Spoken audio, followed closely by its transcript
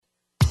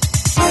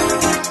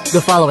The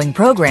following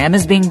program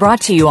is being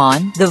brought to you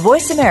on the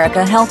Voice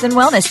America Health and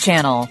Wellness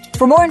Channel.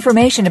 For more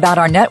information about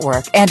our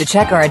network and to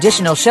check our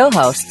additional show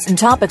hosts and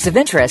topics of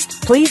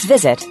interest, please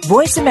visit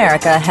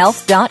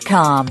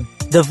voiceamericahealth.com.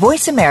 The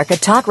Voice America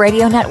Talk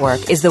Radio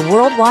Network is the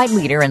worldwide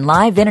leader in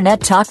live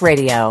Internet talk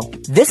radio.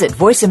 Visit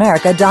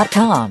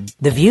voiceamerica.com.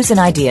 The views and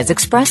ideas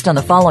expressed on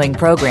the following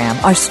program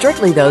are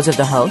strictly those of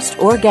the host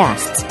or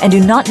guests and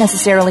do not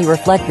necessarily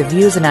reflect the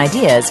views and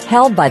ideas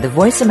held by the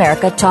Voice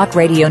America Talk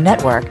Radio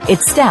Network,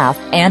 its staff,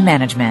 and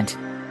management.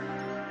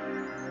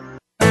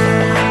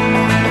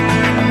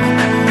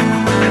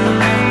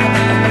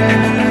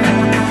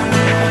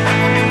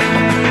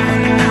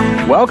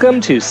 Welcome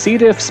to C.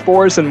 diff,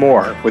 Spores, and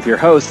More with your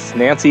hosts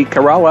Nancy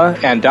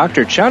Kerala and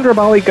Dr.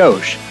 Chandrabali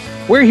Ghosh.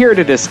 We're here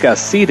to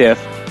discuss C. diff,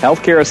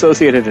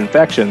 healthcare-associated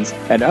infections,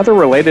 and other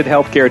related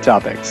healthcare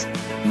topics.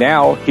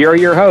 Now, here are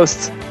your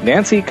hosts,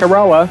 Nancy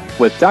Kerala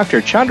with Dr.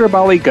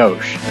 Chandrabali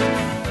Ghosh.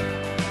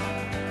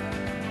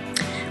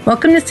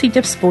 Welcome to C.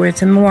 diff,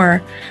 Spores, and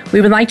More. We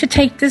would like to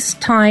take this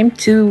time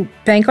to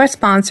thank our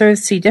sponsor,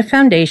 C. diff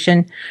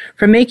Foundation,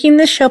 for making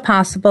this show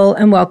possible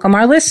and welcome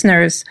our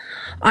listeners.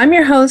 I'm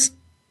your host,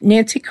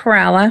 Nancy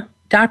Kerala.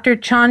 Dr.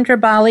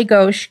 Chandrabali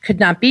Ghosh could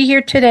not be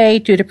here today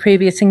due to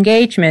previous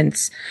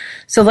engagements.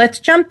 So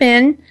let's jump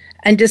in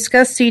and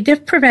discuss C.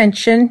 diff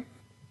prevention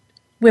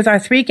with our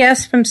three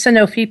guests from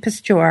Sanofi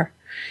Pasteur.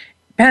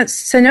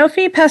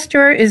 Sanofi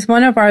Pasteur is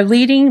one of our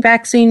leading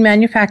vaccine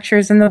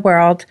manufacturers in the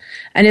world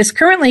and is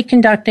currently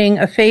conducting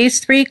a phase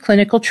 3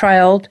 clinical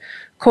trial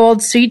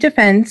called C.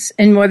 Defense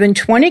in more than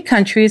 20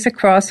 countries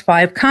across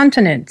 5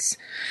 continents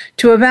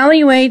to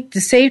evaluate the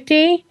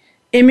safety,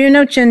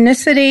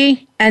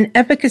 immunogenicity, and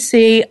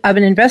efficacy of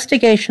an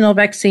investigational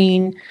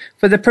vaccine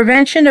for the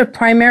prevention of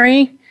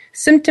primary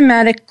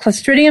symptomatic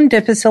Clostridium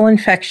difficile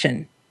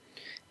infection.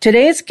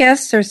 Today's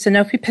guests are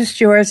Sanofi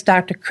Pasteur's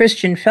Dr.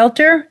 Christian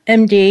Felter,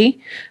 MD,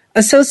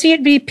 Associate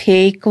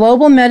VP,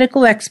 Global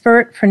Medical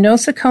Expert for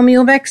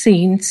nosocomial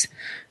vaccines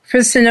for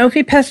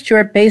Sanofi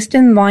Pasteur based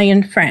in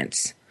Lyon,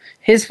 France.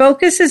 His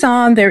focus is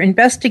on their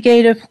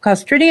investigative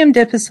Clostridium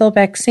difficile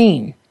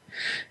vaccine.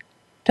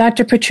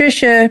 Dr.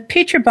 Patricia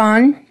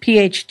Peterbon,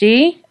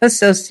 PhD,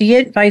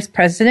 Associate Vice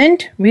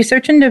President,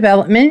 Research and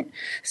Development.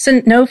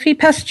 Sanofi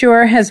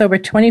Pasteur has over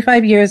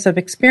 25 years of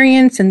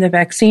experience in the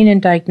vaccine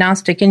and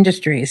diagnostic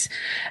industries.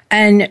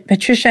 And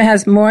Patricia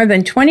has more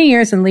than 20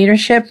 years in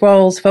leadership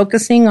roles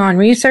focusing on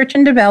research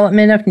and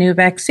development of new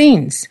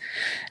vaccines.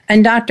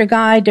 And Dr.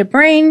 Guy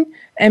DeBrain,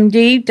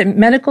 MD, the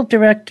Medical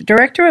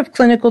Director of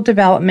Clinical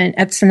Development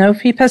at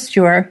Sanofi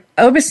Pasteur,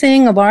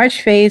 overseeing a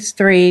large phase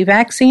 3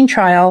 vaccine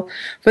trial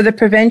for the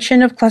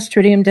prevention of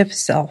Clostridium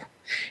difficile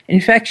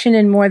infection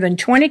in more than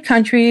 20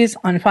 countries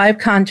on 5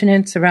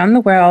 continents around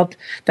the world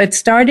that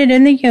started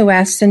in the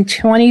U.S. in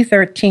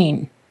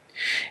 2013.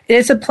 It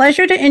is a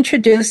pleasure to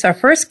introduce our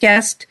first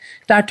guest,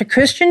 Dr.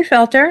 Christian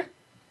Felter.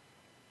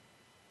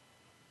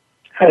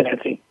 Hi,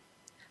 Nancy.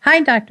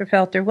 Hi, Dr.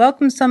 Felter.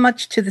 Welcome so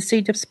much to the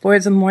C. diff,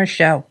 Spores, and More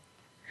show.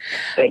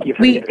 Thank you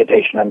for the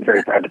invitation. I'm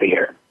very proud to be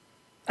here.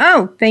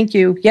 Oh, thank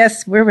you.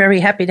 Yes, we're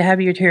very happy to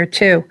have you here,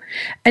 too.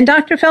 And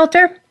Dr.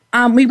 Felter,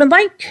 we would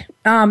like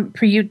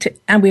for you to,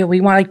 and we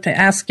would like to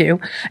ask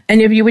you,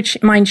 and if you would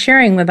mind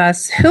sharing with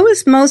us, who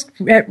is most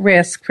at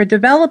risk for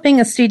developing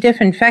a C. diff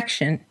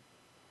infection?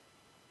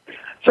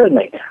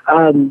 Certainly.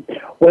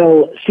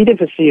 Well, C.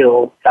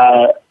 difficile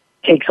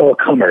takes all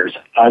comers,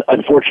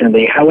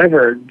 unfortunately.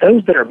 However,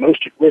 those that are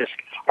most at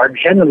risk are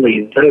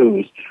generally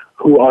those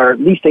who are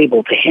least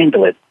able to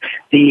handle it.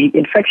 The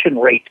infection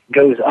rate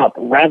goes up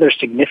rather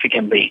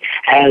significantly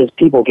as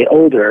people get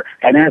older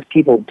and as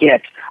people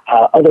get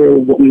other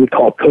what we would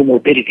call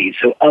comorbidities,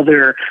 so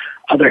other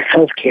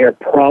healthcare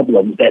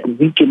problems that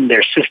weaken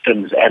their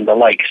systems and the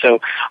like.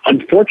 So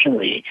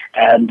unfortunately,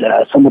 and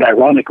somewhat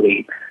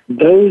ironically,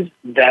 those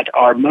that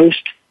are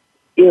most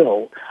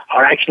ill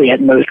are actually at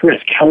most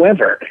risk.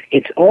 However,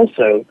 it's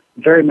also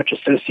very much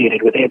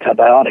associated with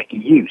antibiotic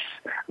use,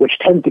 which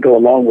tends to go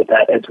along with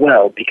that as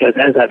well, because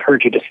as I've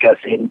heard you discuss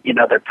in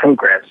other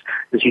programs,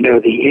 as you know,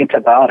 the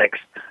antibiotics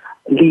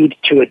lead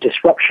to a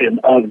disruption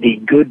of the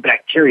good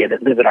bacteria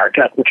that live in our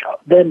gut, which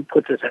then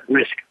puts us at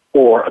risk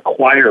for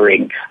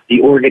acquiring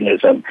the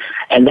organism.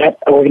 And that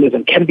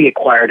organism can be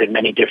acquired in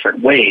many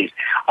different ways.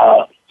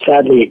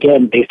 Sadly,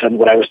 again, based on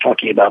what I was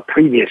talking about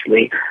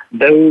previously,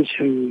 those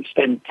who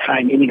spend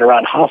time in and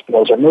around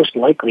hospitals are most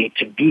likely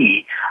to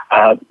be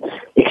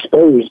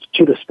exposed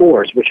to the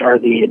spores, which are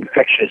the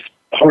infectious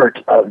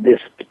part of this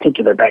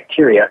particular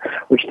bacteria,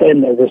 which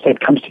then, as I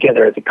said, comes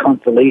together as a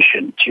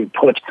constellation to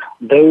put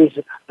those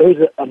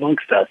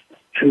amongst us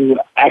who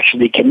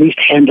actually can least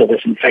handle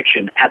this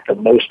infection at the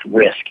most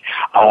risk.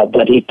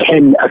 But it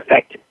can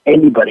affect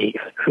anybody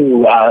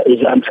who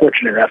is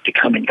unfortunate enough to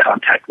come in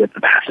contact with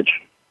the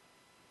pathogen.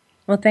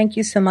 Well, thank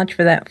you so much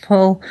for that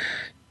full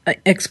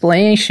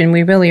explanation.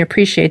 We really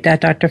appreciate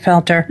that, Dr.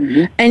 Felter.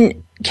 Mm-hmm.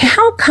 And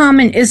how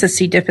common is a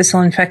C.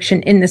 difficile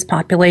infection in this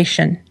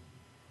population?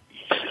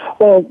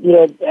 Well,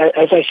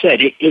 as I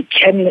said, it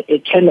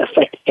can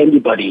affect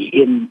anybody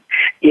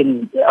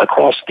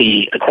across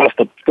the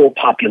full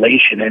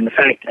population. And in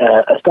fact,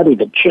 a study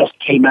that just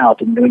came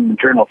out in the New England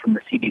Journal from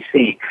the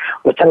CDC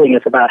was telling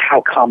us about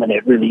how common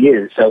it really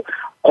is. So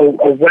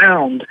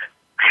around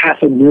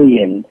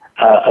 500,000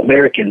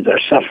 Americans are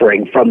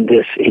suffering from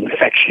this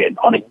infection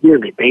on a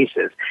yearly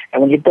basis.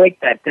 And when you break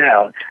that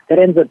down, that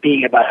ends up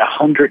being about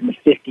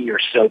 150 or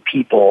so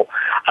people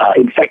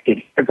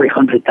infected every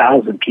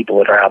 100,000 people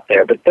that are out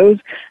there. But those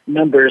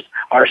numbers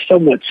are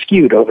somewhat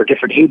skewed over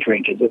different age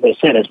ranges. As I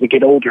said, as we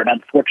get older and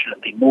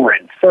unfortunately more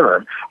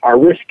infirm, our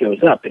risk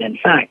goes up. And in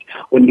fact,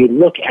 when you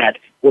look at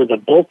where the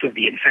bulk of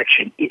the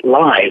infection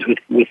lies,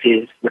 which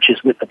is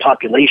with the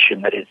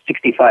population that is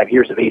 65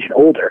 years of age and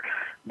older,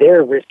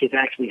 their risk is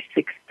actually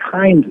 6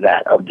 times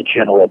that of the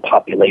general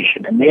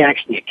population, and they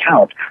actually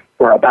account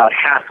for about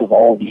half of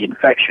all the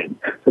infections.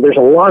 So there's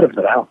a lot of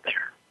them out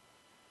there.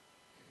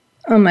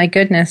 Oh, my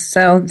goodness.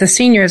 So the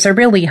seniors are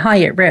really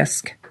high at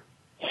risk.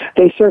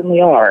 They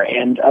certainly are,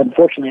 and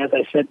unfortunately, as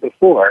I said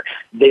before,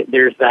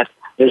 there's that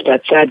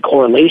sad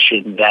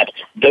correlation that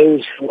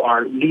those who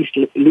are least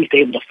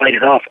able to fight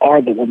it off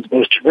are the ones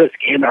most at risk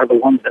and are the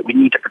ones that we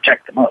need to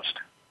protect the most.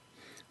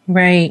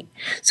 Right.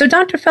 So,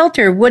 Dr.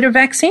 Felter, would a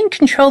vaccine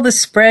control the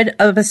spread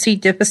of a C.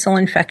 difficile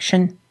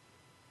infection?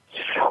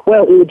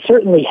 Well, it would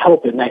certainly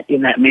help in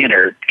that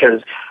manner,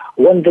 because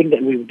one thing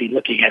that we would be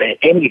looking at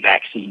any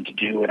vaccine to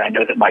do, and I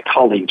know that my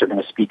colleagues are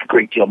going to speak a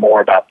great deal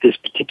more about this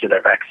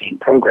particular vaccine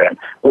program,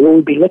 but what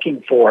we'd be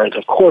looking for is,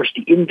 of course,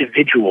 the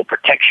individual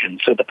protection,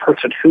 so the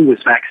person who was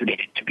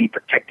vaccinated to be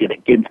protected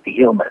against the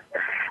illness.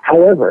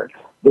 However,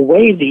 the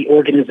way the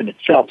organism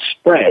itself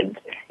spreads,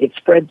 it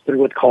spreads through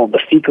what's called the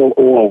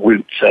fecal-oral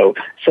route. So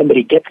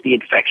somebody gets the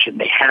infection,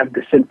 they have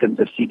the symptoms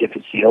of C.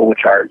 difficile,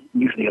 which are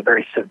usually a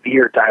very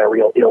severe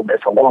diarrheal illness,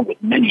 along with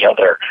many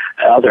other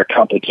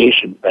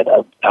complications that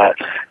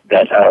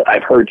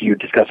I've heard you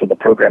discuss on the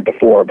program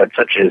before, but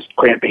such as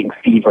cramping,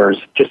 fevers,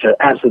 just an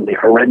absolutely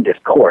horrendous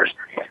course.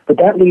 But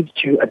that leads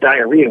to a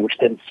diarrhea, which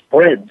then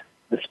spreads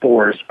the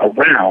spores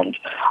around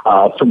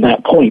from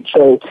that point.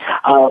 So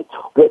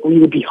what we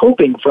would be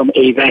hoping from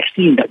a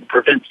vaccine that would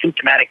prevent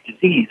symptomatic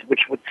disease,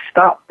 which would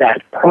stop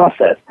that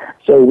process.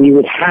 So we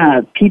would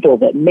have people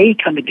that may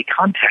come into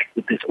contact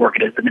with this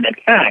organism. And in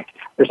fact,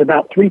 there's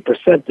about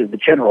 3% of the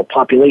general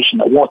population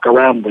that walk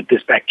around with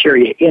this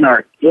bacteria in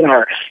our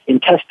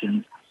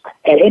intestines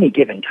at any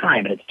given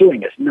time, and it's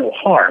doing us no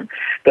harm.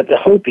 But the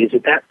hope is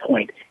at that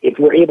point, if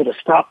we're able to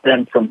stop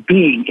them from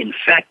being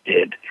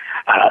infected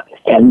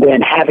and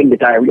then having the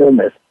diarrheal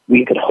illness,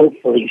 we could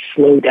hopefully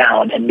slow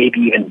down and maybe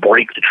even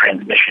break the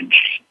transmission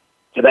chain.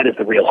 So that is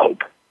the real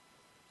hope.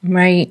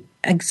 Right,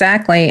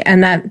 exactly.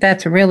 And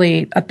that's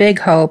really a big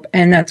hope,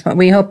 and that's what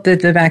we hope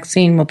that the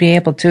vaccine will be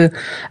able to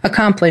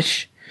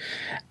accomplish.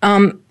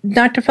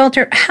 Dr.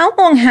 Felter, how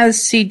long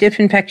has C.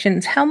 diff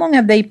infections, how long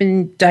have they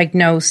been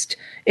diagnosed?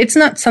 It's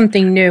not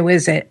something new,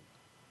 is it?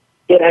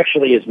 It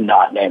actually is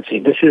not, Nancy.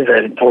 This is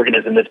an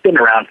organism that's been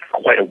around for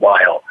quite a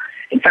while.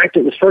 In fact,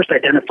 it was first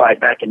identified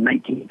back in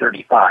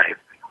 1935,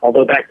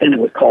 although back then it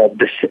was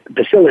called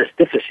Bacillus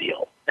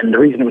difficile. And the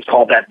reason it was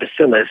called that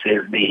bacillus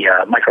is the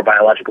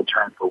microbiological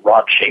term for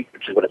rod shape,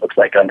 which is what it looks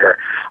like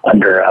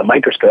under a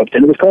microscope.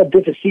 And it was called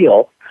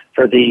difficile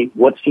for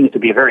what seems to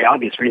be a very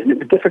obvious reason. It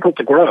was difficult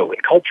to grow in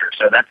culture,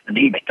 so that's the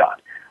name it got.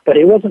 But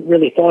it wasn't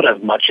really thought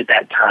of much at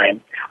that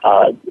time.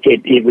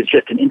 It was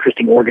just an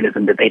interesting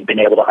organism that they'd been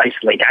able to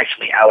isolate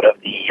actually out of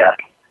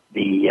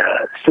the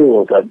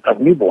stools of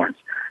newborns.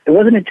 It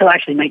wasn't until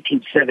actually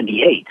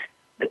 1978,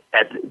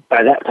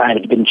 by that time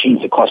it had been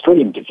changed to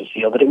Clostridium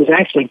difficile, that it was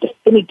actually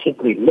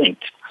definitively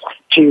linked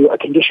to a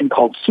condition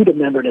called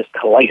pseudomembranous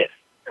colitis.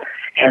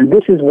 And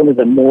this is one of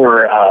the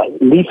more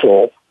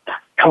lethal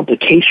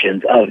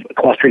complications of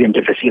Clostridium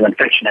difficile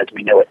infection as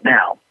we know it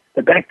now.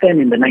 But back then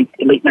in the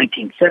late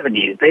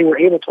 1970s, they were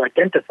able to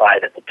identify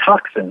that the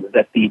toxins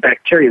that the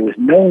bacteria was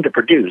known to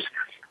produce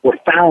were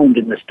found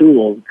in the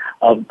stools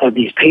of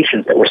these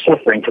patients that were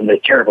suffering from this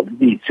terrible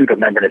disease,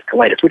 pseudomembranous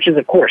colitis, which is,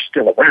 of course,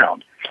 still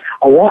around.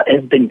 A lot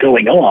has been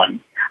going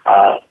on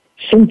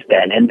since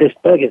then, and this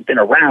bug has been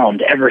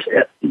around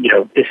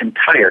this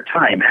entire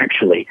time,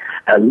 actually,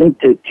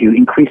 linked to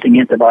increasing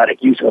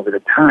antibiotic use over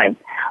the time.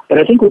 But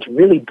I think what's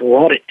really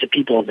brought it to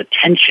people's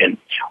attention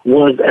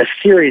was a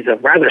series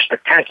of rather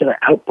spectacular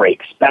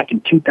outbreaks back in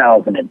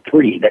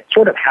 2003 that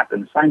sort of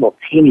happened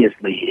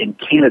simultaneously in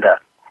Canada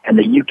and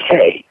the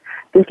UK.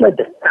 This led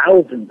to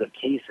thousands of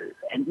cases,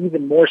 and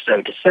even more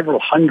so to several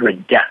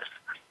hundred deaths,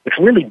 which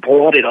really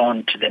brought it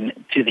on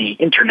to the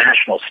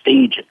international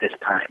stage at this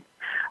time.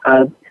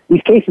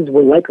 These cases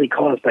were likely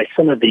caused by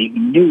some of the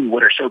new,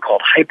 what are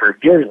so-called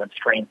hypervirulent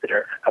strains that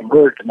are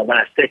emerged in the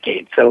last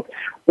decade. So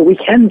what we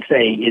can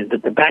say is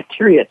that the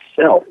bacteria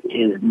itself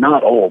is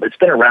not old. It's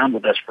been around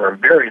with us for a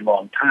very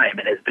long time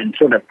and has been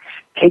sort of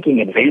taking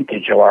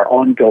advantage of our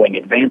ongoing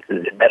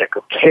advances in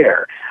medical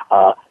care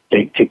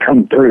to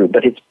come through.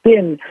 But it's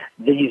been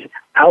these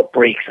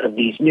outbreaks of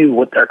these new,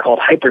 what are called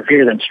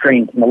hypervirulent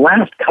strains in the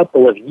last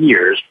couple of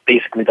years,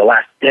 basically the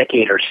last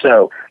decade or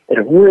so, that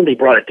have really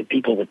brought it to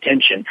people's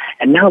attention.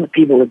 And now that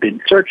people have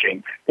been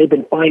searching, they've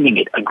been finding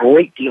it a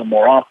great deal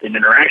more often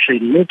and are actually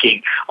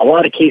linking a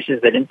lot of cases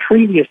that in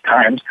previous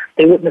times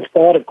they wouldn't have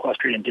thought of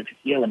Clostridium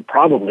difficile and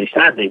probably,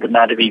 sadly, would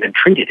not have even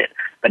treated it.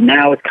 But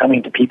now it's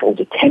coming to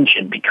people's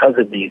attention because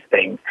of these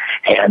things,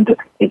 and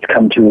it's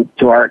come to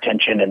our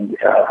attention, and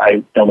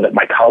I know that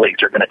my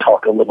colleagues are going to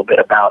talk a little bit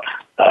about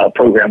a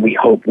program we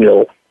hope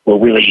will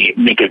really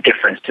make a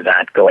difference to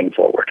that going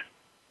forward.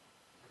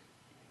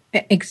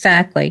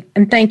 Exactly.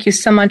 And thank you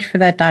so much for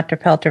that, Dr.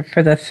 Pelter,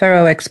 for the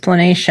thorough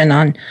explanation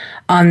on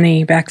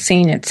the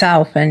vaccine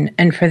itself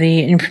and for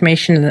the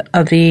information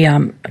of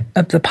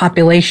the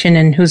population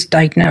and who's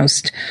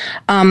diagnosed.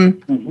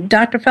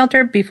 Dr.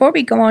 Pelter, before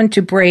we go on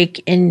to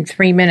break in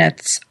 3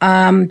 minutes,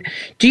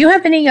 do you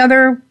have any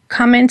other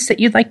comments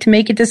that you'd like to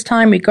make at this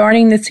time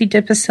regarding the C.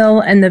 difficile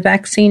and the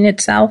vaccine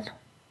itself?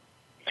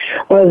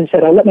 Well, as I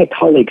said, I'll let my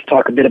colleagues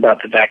talk a bit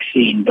about the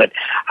vaccine, but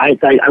I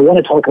want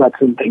to talk about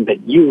something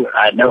that you,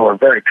 I know, are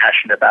very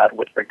passionate about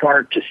with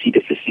regard to C.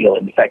 difficile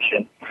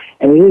infection,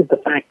 and it is the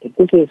fact that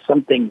this is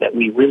something that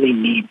we really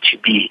need to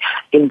be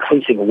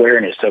increasing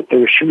awareness. So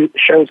through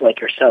shows like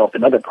yourself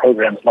and other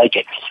programs like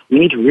it, we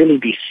need to really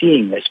be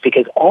seeing this,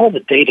 because all the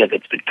data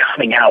that's been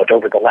coming out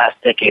over the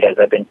last decade, as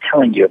I've been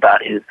telling you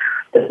about, is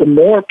that the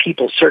more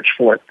people search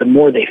for it, the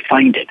more they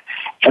find it.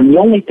 And the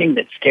only thing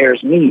that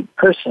scares me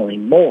personally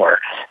more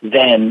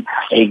than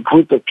a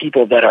group of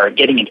people that are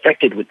getting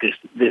infected with this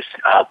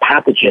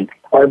pathogen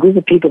are a group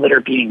of people that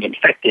are being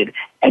infected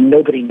and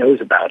nobody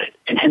knows about it,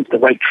 and hence the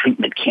right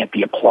treatment can't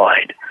be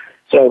applied.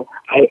 So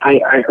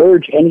I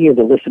urge any of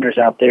the listeners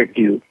out there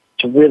to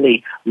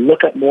really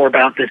look up more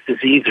about this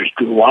disease. There's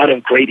a lot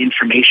of great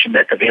information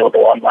that's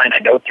available online, I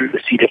know through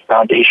the C. diff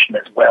Foundation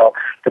as well,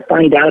 to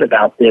find out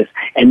about this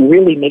and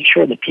really make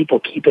sure that people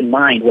keep in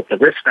mind what the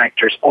risk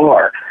factors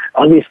are.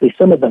 Obviously,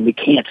 some of them we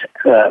can't,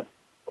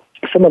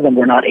 some of them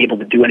we're not able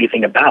to do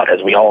anything about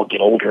as we all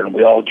get older and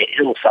we all get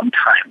ill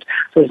sometimes.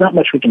 So there's not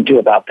much we can do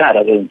about that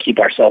other than keep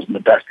ourselves in the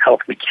best health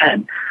we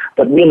can.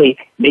 But really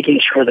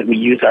making sure that we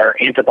use our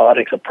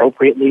antibiotics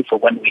appropriately for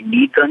when we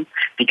need them,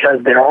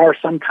 because there are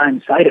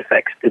sometimes side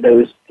effects to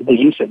the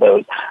use of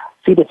those,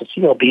 C.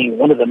 difficile being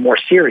one of the more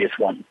serious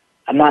ones.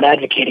 I'm not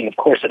advocating, of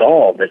course, at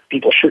all that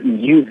people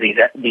shouldn't use these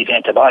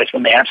antibiotics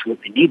when they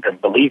absolutely need them.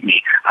 Believe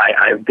me,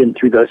 I've been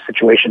through those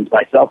situations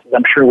myself, as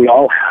I'm sure we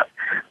all have.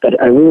 But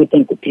I really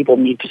think that people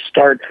need to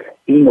start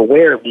being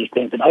aware of these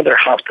things and other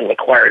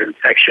hospital-acquired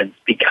infections,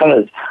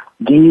 because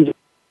these...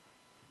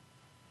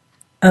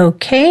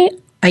 Okay,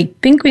 I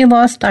think we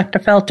lost Dr.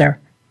 Felter.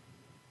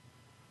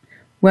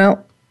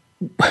 Well,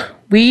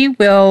 we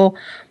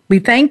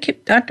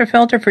thank Dr.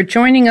 Felter for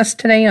joining us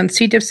today on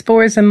C. diff,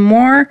 spores, and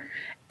more,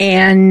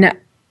 and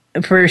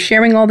for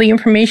sharing all the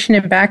information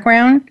and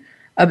background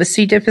of a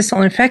C.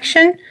 difficile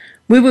infection.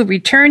 We will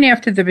return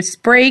after this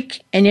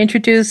break and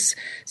introduce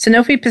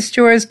Sanofi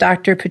Pasteur's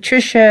Dr.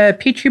 Patricia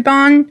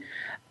Petribon,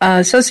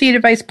 Associate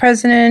Vice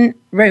President,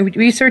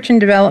 Research and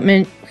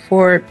Development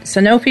for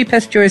Sanofi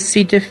Pasteur's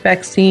C. diff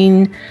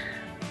vaccine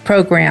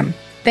program.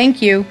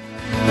 Thank you.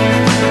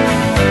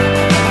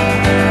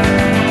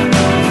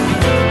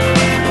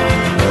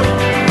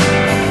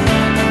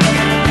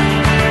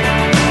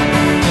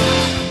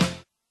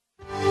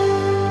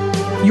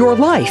 Your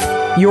life,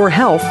 your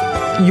health,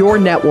 your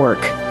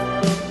network.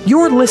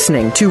 You're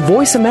listening to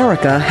Voice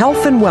America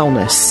Health and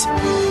Wellness.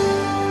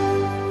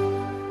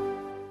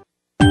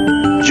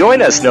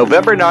 Join us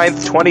November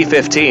 9th,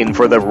 2015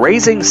 for the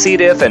Raising C.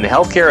 diff and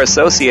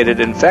Healthcare-Associated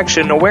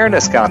Infection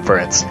Awareness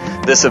Conference.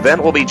 This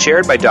event will be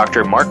chaired by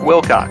Dr. Mark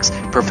Wilcox,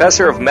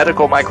 Professor of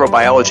Medical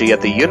Microbiology at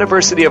the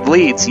University of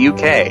Leeds,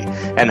 UK,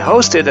 and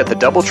hosted at the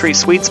Doubletree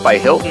Suites by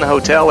Hilton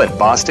Hotel in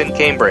Boston,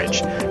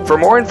 Cambridge. For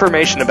more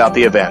information about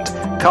the event,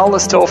 call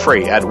us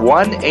toll-free at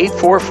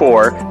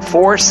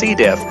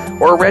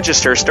 1-844-4-C-DIFF or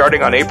register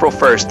starting on April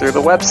 1st through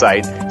the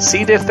website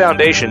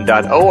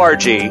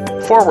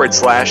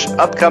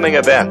cdifffoundation.org/upcoming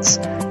events.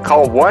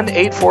 Call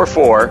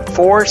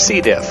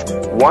 1-844-4-C-DIFF,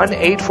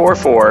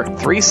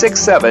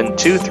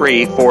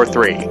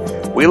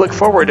 1-844-367-2343. We look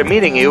forward to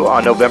meeting you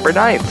on November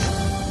 9th.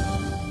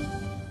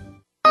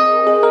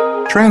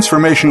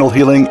 Transformational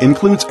healing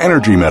includes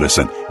energy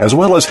medicine as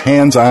well as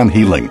hands-on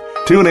healing.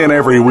 Tune in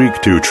every week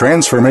to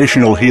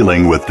Transformational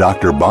Healing with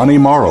Dr. Bonnie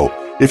Morrow.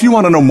 If you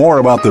want to know more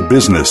about the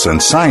business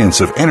and science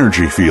of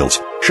energy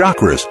fields,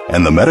 chakras,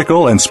 and the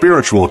medical and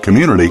spiritual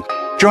community,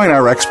 join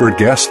our expert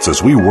guests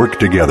as we work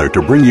together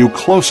to bring you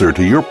closer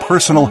to your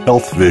personal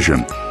health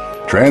vision.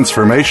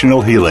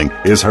 Transformational Healing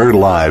is heard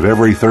live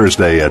every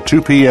Thursday at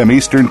 2 p.m.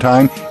 Eastern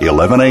Time,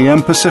 11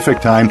 a.m.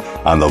 Pacific Time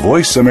on the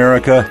Voice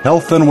America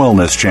Health and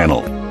Wellness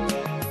Channel.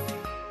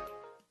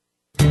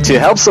 To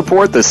help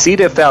support the C.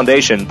 diff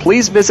Foundation,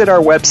 please visit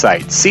our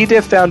website,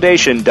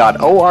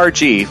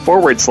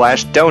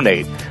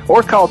 cdifffoundation.org/donate,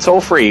 or call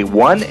toll-free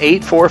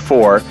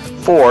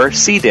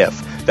 1-844-4-C.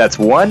 diff. That's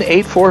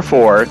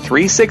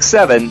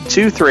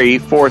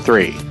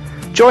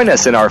 1-844-367-2343. Join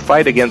us in our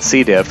fight against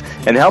C. diff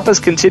and help us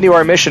continue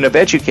our mission of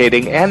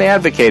educating and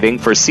advocating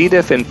for C.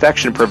 diff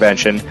infection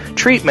prevention,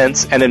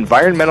 treatments, and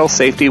environmental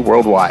safety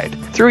worldwide.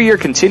 Through your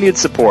continued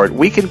support,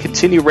 we can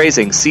continue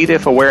raising C.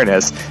 diff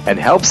awareness and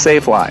help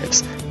save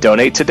lives.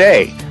 Donate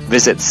today.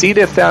 Visit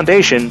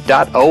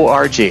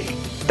cdifffoundation.org.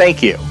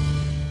 Thank you.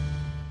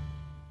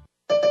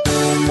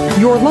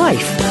 Your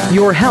life,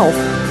 your health,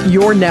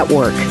 your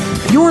network.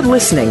 You're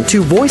listening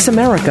to Voice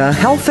America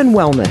Health and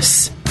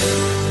Wellness.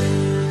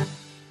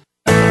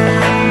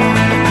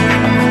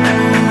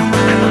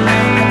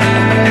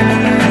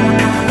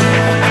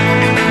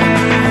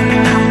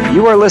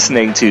 You are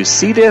listening to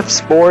C. diff,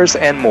 spores,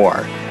 and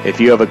more. If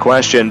you have a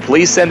question,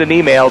 please send an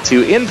email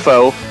to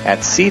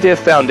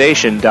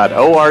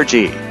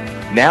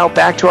info@cdifffoundation.org. Now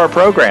back to our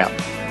program.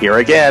 Here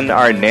again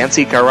are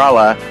Nancy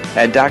Caralla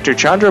and Dr.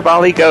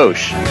 Chandrabali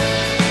Ghosh.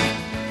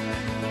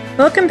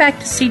 Welcome back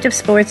to C. diff,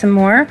 spores, and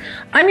more.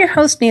 I'm your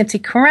host, Nancy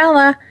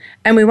Caralla,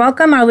 and we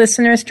welcome our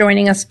listeners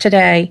joining us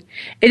today.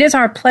 It is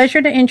our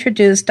pleasure to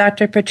introduce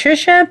Dr.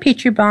 Patricia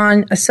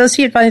Petribon,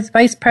 Associate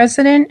Vice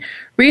President,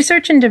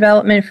 Research and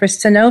Development for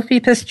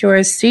Sanofi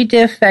Pasteur's C.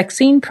 diff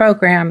vaccine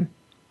program.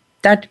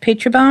 Dr.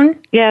 Petribon?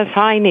 Yes,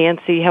 hi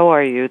Nancy, how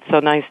are you? It's so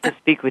nice to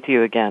speak with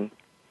you again.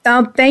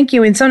 Oh, thank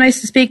you, and so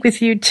nice to speak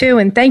with you too,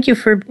 and thank you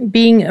for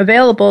being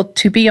available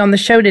to be on the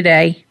show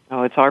today.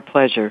 Oh, it's our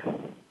pleasure.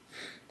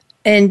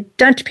 And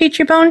Dr.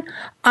 Petribon,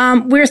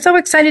 we're so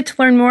excited to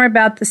learn more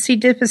about the C.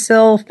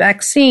 difficile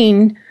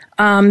vaccine,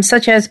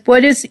 such as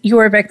what is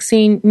your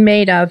vaccine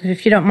made of,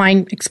 if you don't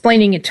mind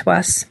explaining it to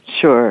us.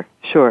 Sure.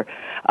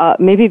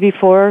 Maybe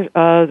before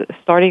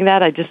starting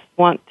that, I just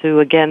want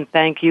to again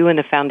thank you and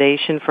the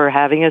Foundation for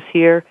having us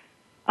here.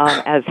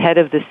 As head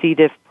of the C.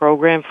 diff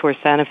program for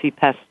Sanofi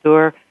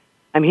Pasteur,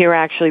 I'm here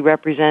actually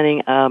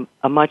representing a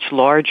much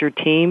larger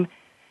team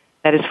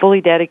that is fully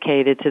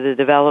dedicated to the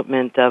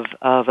development of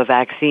a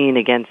vaccine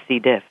against C.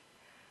 diff.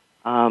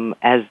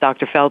 As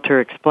Dr. Felter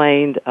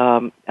explained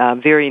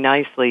very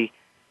nicely,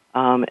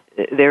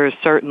 there is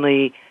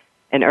certainly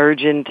an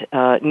urgent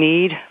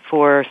need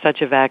for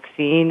such a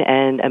vaccine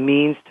and a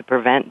means to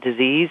prevent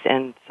disease,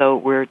 and so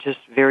we're just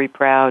very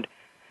proud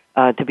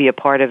to be a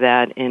part of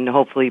that in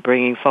hopefully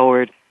bringing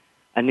forward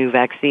a new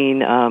vaccine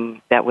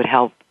that would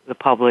help the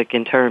public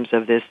in terms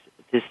of this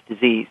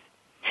disease.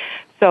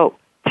 So,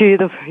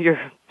 to your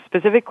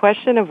specific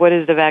question of what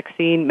is the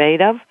vaccine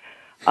made of,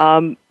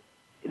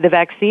 the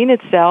vaccine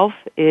itself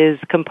is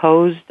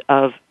composed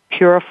of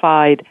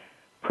purified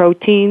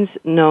proteins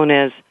known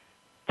as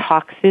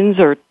toxins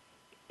or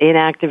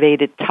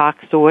inactivated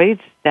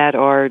toxoids that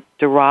are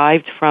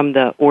derived from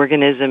the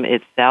organism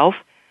itself.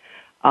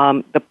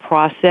 The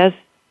process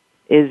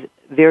is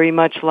very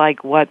much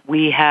like what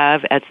we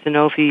have at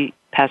Sanofi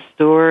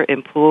Pasteur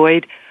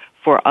employed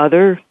for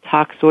other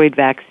toxoid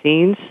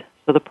vaccines.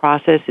 So the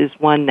process is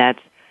one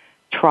that's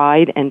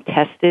tried and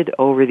tested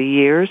over the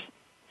years.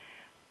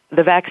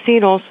 The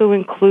vaccine also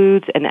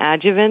includes an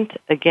adjuvant,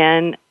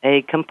 again,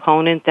 a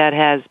component that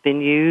has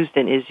been used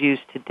and is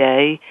used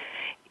today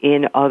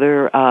in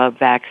other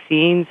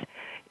vaccines.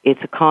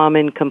 It's a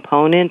common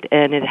component,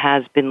 and it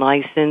has been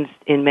licensed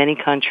in many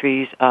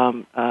countries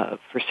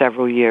for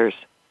several years.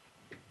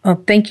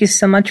 Well, thank you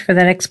so much for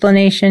that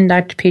explanation,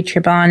 Dr.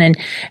 Petribon. And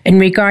in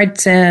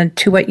regards to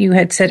what you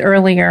had said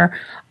earlier,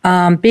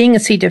 being a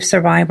C. diff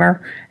survivor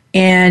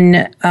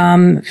and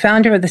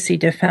founder of the C.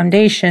 diff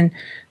Foundation,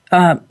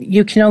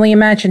 you can only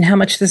imagine how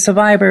much the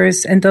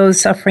survivors and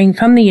those suffering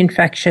from the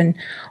infection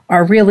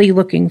are really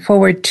looking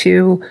forward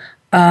to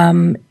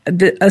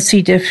a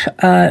C. diff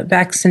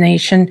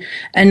vaccination.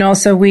 And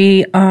also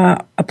we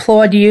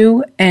applaud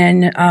you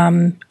and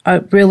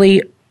are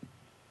really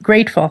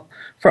grateful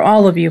for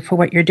all of you for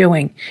what you're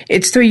doing.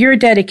 It's through your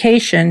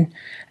dedication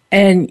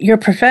and your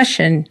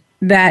profession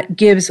that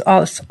gives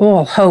us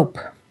all hope.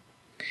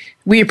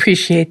 We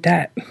appreciate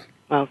that.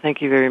 Well,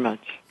 thank you very much.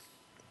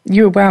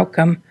 You're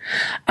welcome.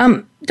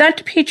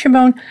 Dr.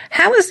 Petribon,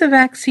 how is the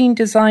vaccine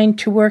designed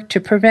to work to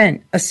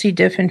prevent a C.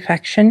 diff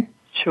infection?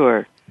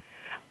 Sure.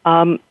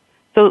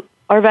 So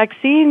our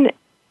vaccine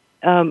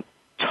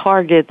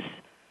targets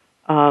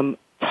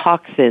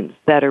toxins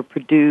that are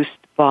produced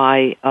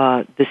by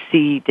the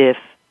C. diff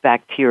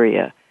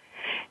bacteria.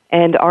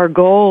 And our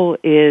goal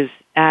is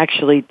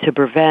actually to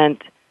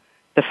prevent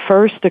the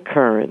first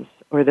occurrence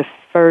or the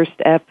first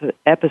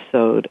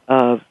episode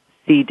of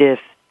C. diff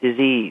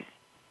disease.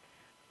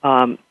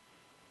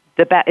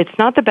 It's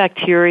not the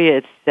bacteria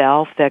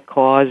itself that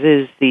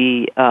causes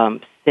the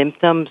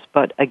symptoms,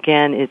 but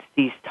again, it's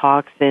these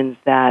toxins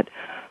that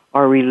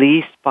are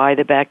released by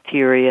the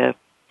bacteria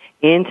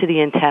into the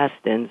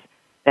intestines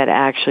that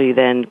actually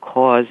then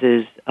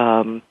causes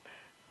the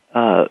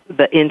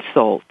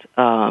insult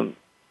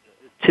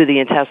to the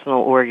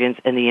intestinal organs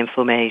and the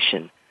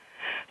inflammation.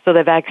 So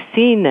the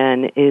vaccine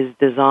then is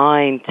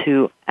designed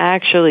to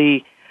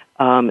actually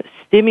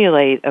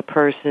stimulate a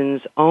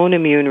person's own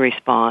immune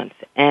response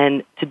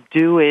and to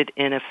do it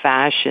in a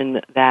fashion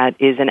that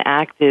is an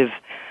active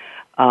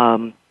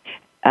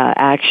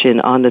action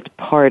on the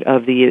part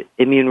of the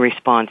immune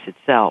response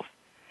itself.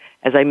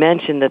 as I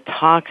mentioned, the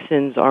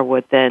toxins are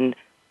what then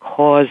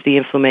cause the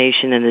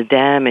inflammation and the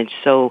damage.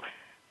 So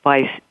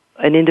by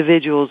an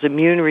individual's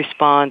immune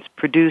response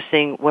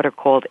producing what are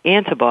called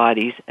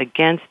antibodies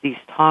against these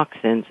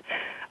toxins,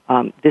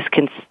 this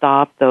can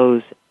stop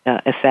those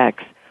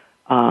effects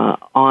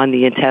on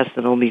the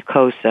intestinal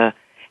mucosa,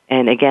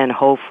 and again,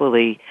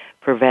 hopefully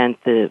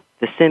prevent the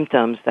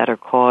symptoms that are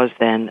caused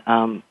then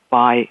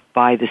by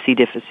the C.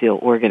 difficile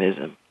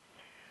organism.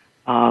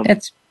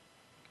 And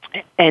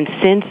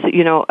since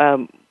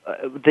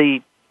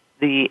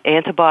the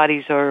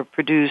antibodies are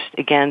produced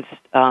against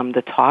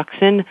the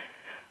toxin,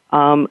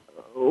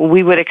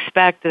 we would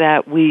expect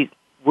that we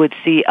would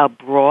see a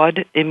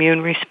broad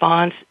immune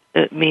response,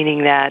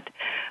 meaning that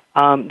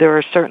there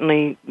are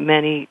certainly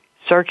many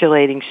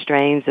circulating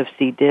strains of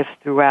C. diff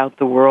throughout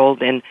the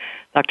world, and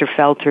Dr.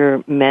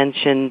 Felter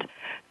mentioned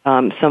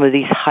some of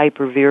these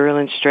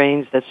hypervirulent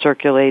strains that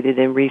circulated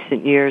in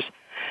recent years.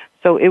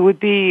 So it would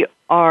be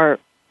our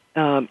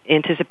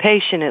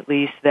anticipation, at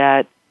least,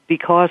 that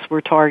because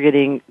we're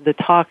targeting the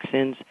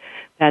toxins,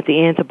 that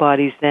the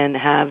antibodies then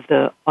have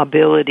the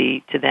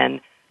ability to then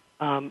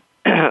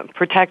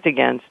protect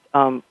against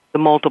the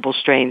multiple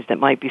strains that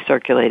might be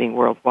circulating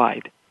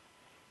worldwide.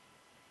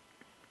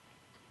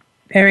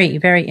 Very,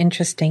 very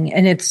interesting.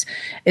 And it's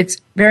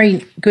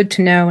very good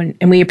to know,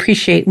 and we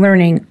appreciate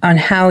learning on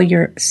how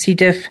your C.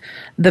 diff,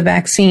 the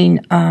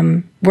vaccine,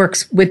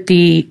 works with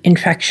the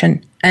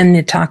infection and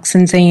the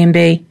toxins A and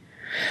B.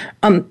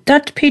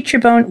 Dr.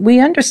 Petribone, we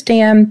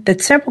understand that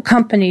several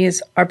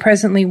companies are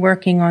presently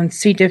working on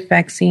C. diff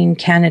vaccine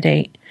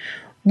candidate.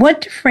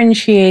 What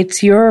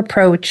differentiates your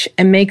approach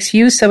and makes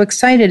you so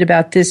excited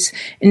about this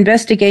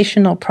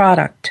investigational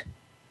product?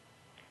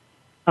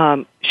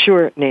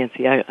 Sure,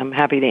 Nancy. I'm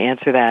happy to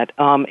answer that.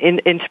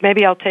 And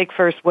maybe I'll take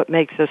first what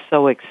makes us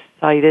so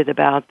excited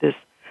about this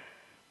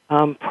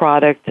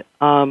product.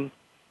 I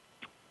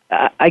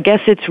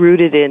guess it's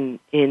rooted in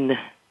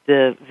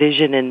the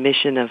vision and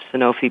mission of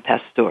Sanofi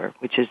Pasteur,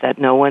 which is that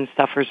no one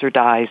suffers or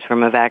dies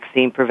from a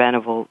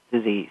vaccine-preventable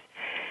disease.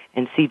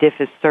 And C. diff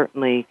is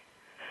certainly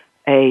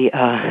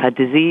a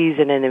disease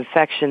and an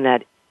infection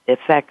that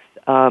affects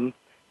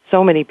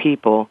so many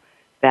people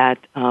that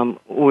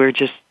we're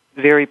just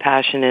very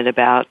passionate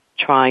about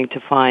trying to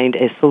find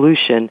a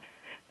solution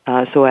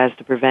so as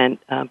to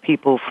prevent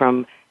people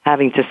from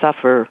having to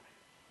suffer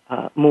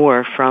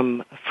more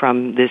from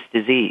this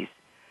disease.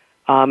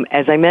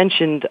 As I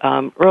mentioned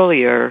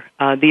earlier,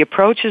 the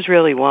approach is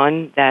really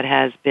one that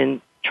has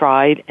been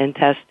tried and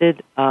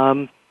tested.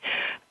 I'm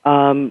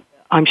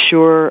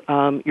sure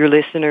your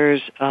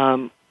listeners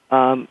are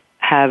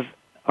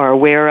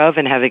aware of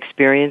and have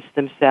experienced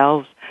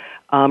themselves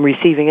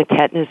receiving a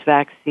tetanus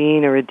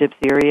vaccine or a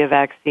diphtheria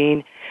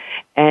vaccine.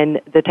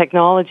 And the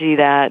technology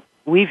that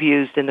we've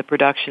used in the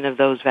production of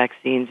those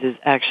vaccines is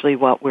actually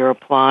what we're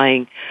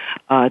applying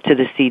to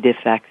the C. diff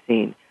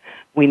vaccine.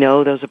 We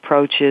know those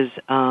approaches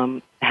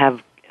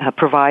have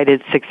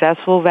provided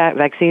successful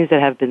vaccines that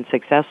have been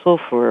successful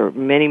for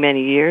many,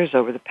 many years,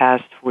 over the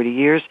past 40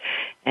 years,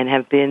 and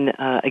have been,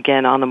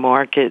 again, on the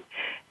market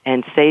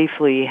and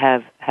safely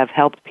have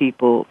helped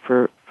people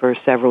for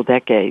several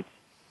decades.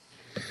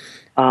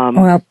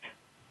 Well,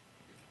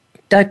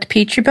 Dr.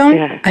 Petribone,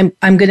 yeah.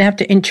 I'm going to have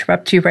to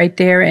interrupt you right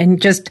there and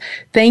just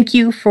thank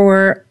you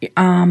for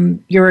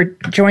your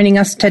joining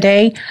us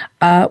today.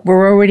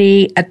 We're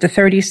already at the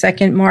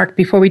 30-second mark.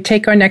 Before we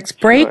take our next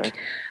break,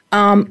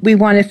 sure. We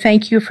want to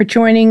thank you for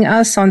joining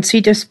us on C.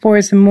 diff,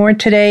 spores, and more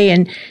today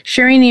and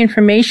sharing the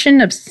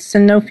information of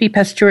Sanofi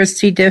Pasteur's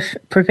C. diff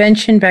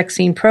prevention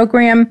vaccine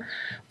program.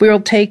 We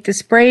will take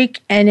this break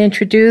and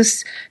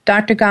introduce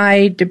Dr.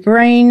 Guy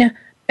DeBrain,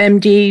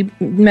 MD,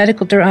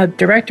 Medical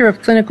Director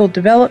of Clinical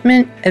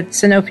Development at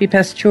Sanofi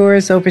Pasteur,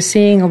 is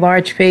overseeing a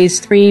large Phase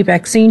 3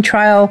 vaccine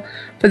trial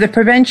for the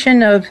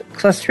prevention of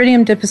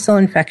Clostridium difficile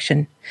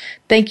infection.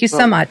 Thank you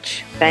so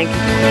much. Thank you.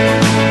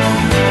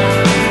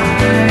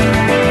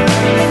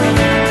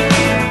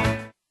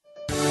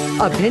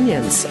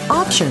 Opinions,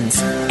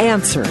 options,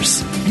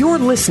 answers. You're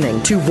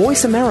listening to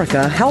Voice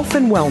America Health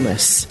and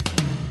Wellness.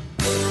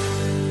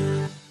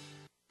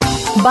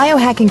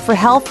 Biohacking for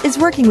Health is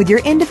working with your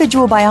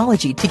individual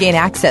biology to gain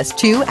access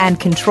to and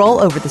control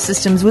over the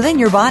systems within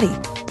your body.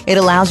 It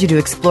allows you to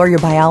explore your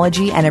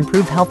biology and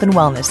improve health and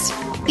wellness.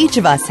 Each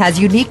of us has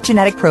unique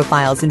genetic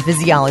profiles and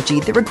physiology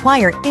that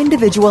require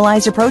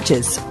individualized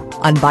approaches.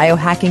 On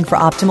Biohacking for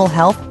Optimal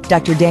Health,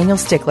 Dr. Daniel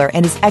Stickler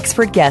and his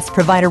expert guests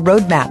provide a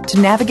roadmap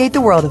to navigate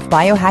the world of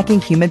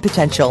biohacking human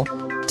potential.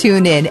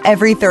 Tune in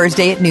every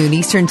Thursday at noon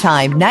Eastern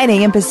Time, 9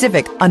 a.m.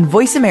 Pacific on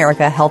Voice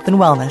America Health and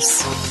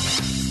Wellness.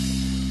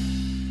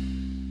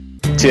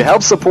 To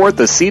help support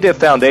the C. diff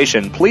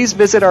Foundation, please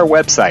visit our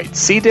website,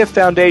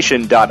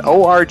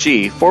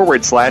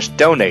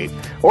 cdifffoundation.org/donate,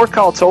 or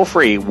call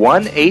toll-free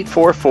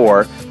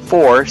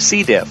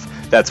 1-844-4-C. diff.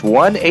 That's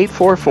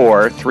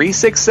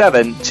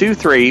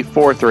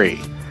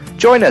 1-844-367-2343.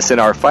 Join us in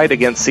our fight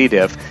against C.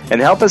 diff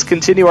and help us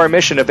continue our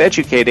mission of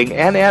educating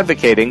and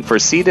advocating for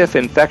C. diff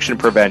infection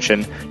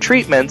prevention,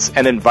 treatments,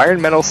 and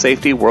environmental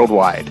safety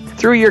worldwide.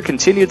 Through your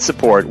continued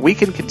support, we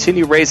can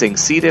continue raising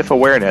C. diff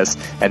awareness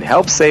and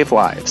help save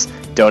lives.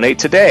 Donate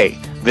today.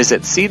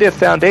 Visit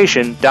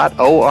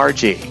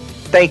cdifffoundation.org.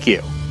 Thank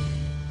you.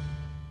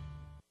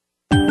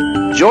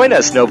 Join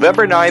us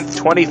November 9th,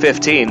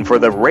 2015 for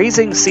the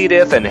Raising C.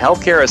 diff and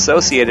Healthcare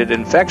Associated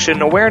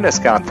Infection Awareness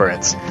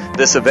Conference.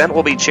 This event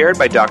will be chaired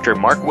by Dr.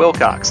 Mark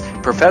Wilcox,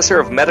 Professor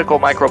of Medical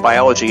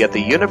Microbiology at the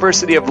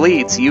University of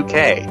Leeds,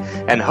 UK,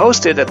 and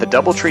hosted at the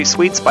Doubletree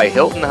Suites by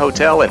Hilton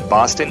Hotel in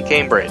Boston,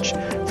 Cambridge.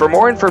 For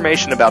more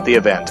information about the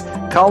event,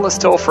 call us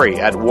toll-free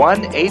at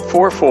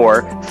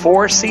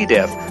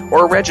 1-844-4-C-DIFF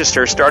or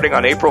register starting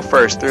on April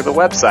 1st through the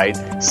website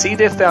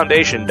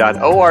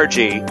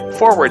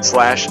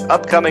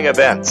cdifffoundation.org/upcoming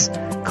events.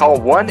 Call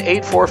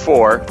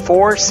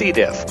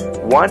 1-844-4-C-DIFF,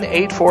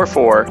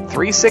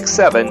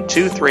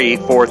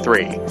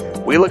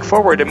 1-844-367-2343. We look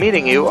forward to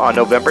meeting you on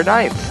November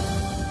 9th.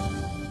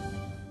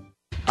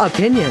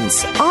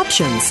 Opinions,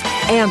 options,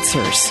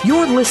 answers.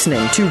 You're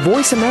listening to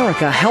Voice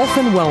America Health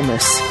and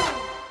Wellness.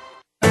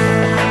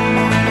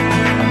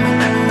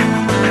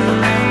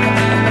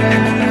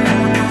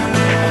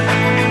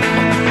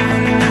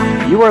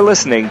 You are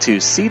listening to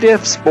C.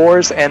 diff,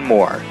 spores, and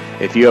more.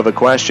 If you have a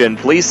question,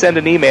 please send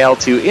an email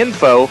to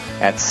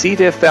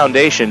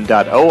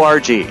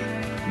info@cdifffoundation.org.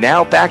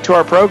 Now back to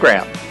our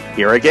program.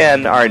 Here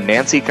again are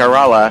Nancy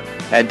Caralla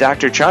and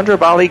Dr.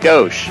 Chandrabali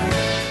Ghosh.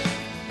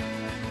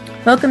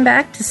 Welcome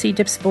back to C.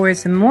 diff,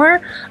 spores, and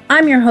more.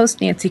 I'm your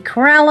host, Nancy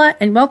Caralla,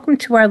 and welcome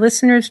to our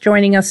listeners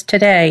joining us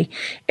today.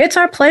 It's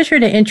our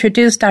pleasure to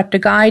introduce Dr.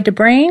 Guy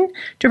DeBrain,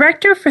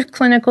 Director for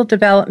Clinical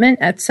Development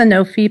at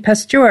Sanofi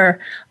Pasteur,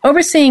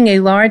 overseeing a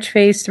large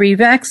Phase 3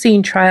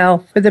 vaccine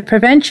trial for the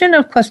prevention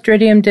of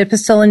Clostridium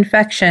difficile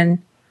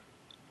infection.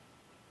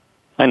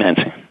 Hi,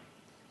 Nancy.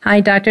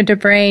 Hi, Dr.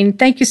 DeBrain.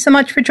 Thank you so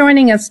much for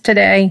joining us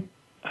today.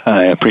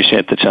 I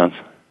appreciate the chance.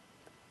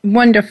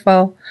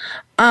 Wonderful.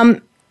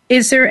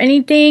 Is there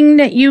anything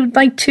that you'd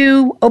like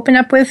to open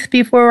up with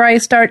before I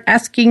start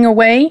asking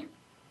away?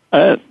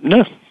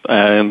 No.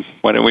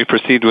 Why don't we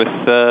proceed with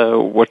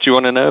what you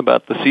want to know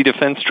about the C.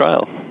 defense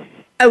trial?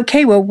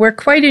 Okay, well, we're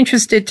quite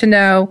interested to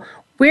know,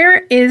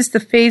 where is the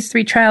Phase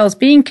 3 trials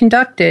being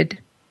conducted?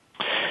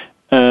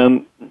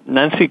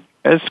 Nancy,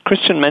 as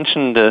Christian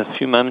mentioned a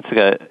few moments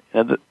ago,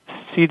 the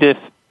C. diff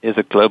is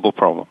a global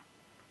problem.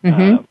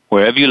 Mm-hmm.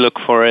 Wherever you look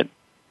for it,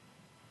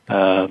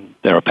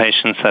 there are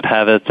patients that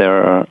have it.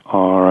 There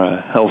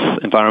are health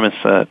environments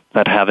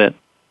that have it.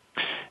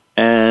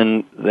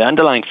 And the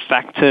underlying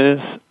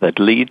factors that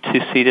lead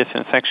to C. diff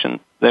infection,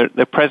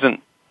 they're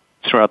present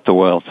throughout the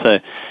world. So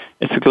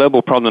it's a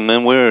global problem,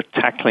 and we're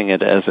tackling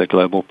it as a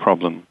global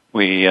problem.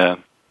 We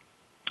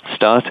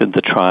started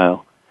the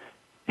trial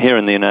here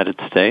in the United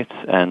States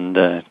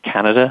and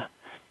Canada,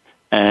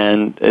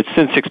 and it's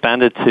since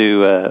expanded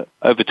to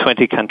over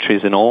 20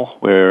 countries in all,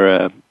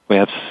 where we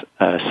have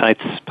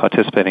sites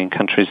participating in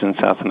countries in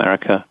South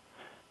America,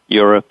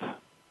 Europe,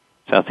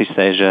 Southeast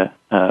Asia,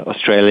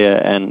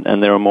 Australia,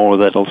 and there are more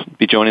that will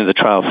be joining the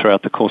trial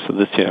throughout the course of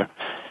this year.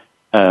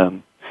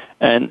 And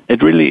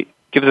it really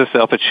gives us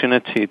the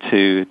opportunity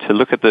to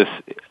look at this,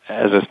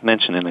 as I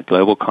mentioned, in a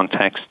global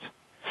context,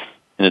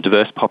 in a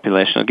diverse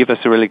population. It'll give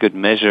us a really good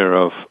measure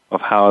of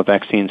how a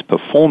vaccine's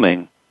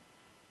performing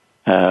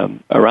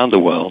around the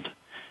world.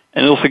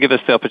 And it'll also give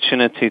us the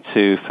opportunity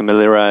to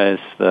familiarize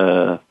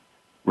the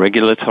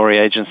regulatory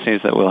agencies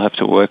that we'll have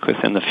to work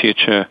with in the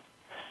future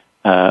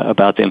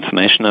about the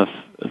information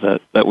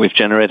that we've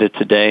generated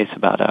to date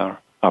about our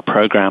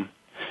program.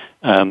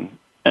 And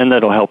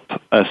that'll help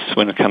us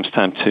when it comes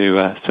time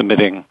to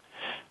submitting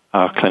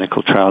our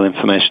clinical trial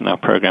information, our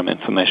program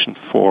information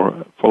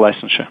for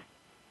licensure.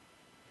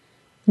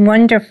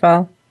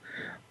 Wonderful.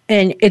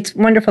 And it's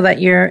wonderful that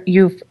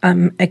you've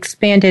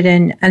expanded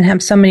and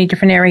have so many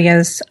different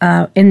areas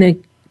in the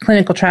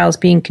clinical trials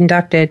being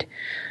conducted.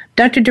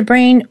 Dr.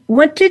 DeBrain,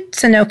 what did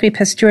Sanofi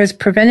Pasteur's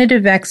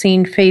preventative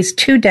vaccine Phase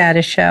 2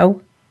 data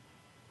show?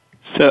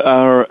 So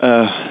our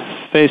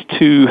Phase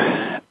 2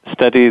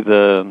 study,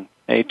 the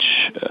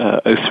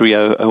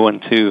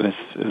H030012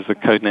 is the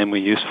code name we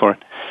use for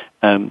it.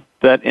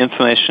 That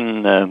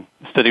information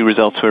study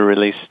results were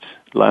released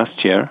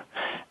last year.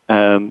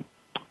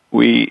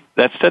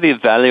 That study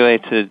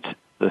evaluated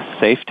the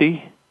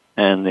safety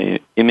and the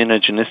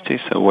immunogenicity,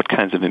 so what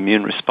kinds of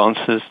immune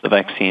responses the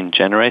vaccine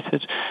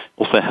generated.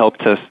 Also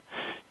helped us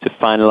to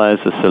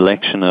finalize the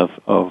selection of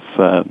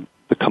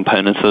the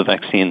components of the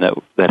vaccine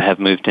that have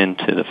moved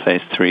into the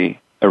Phase 3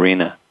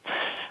 arena.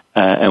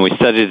 And we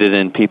studied it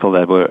in people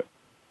that were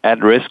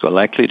at risk or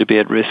likely to be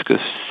at risk of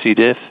C.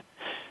 diff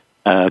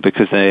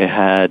because they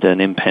had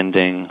an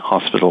impending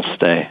hospital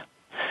stay.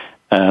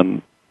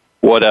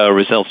 What our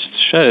results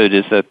showed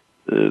is that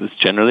it was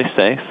generally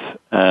safe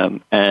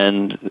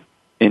and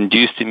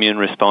induced immune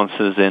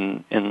responses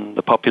in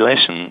the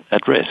population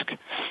at risk,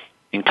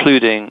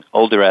 including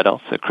older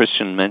adults. So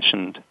Christian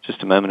mentioned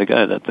just a moment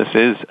ago that this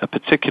is a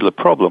particular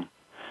problem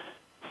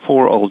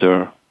for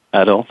older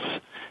adults.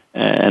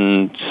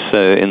 And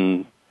so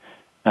in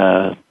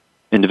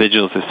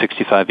individuals of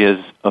 65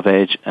 years of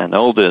age and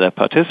older that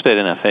participated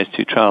in our phase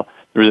 2 trial,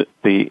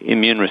 the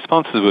immune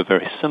responses were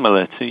very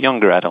similar to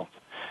younger adults.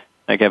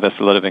 That gave us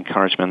a lot of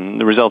encouragement.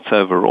 The results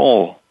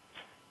overall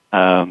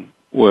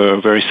were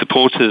very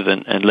supportive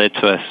and led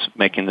to us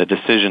making the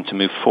decision to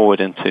move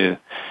forward into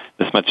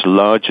this much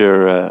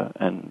larger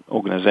and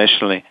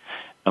organizationally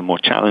a more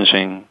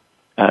challenging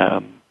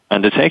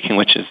undertaking,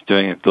 which is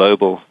doing a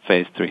global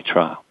phase 3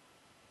 trial.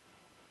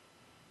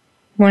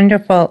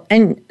 Wonderful.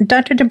 And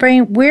Dr.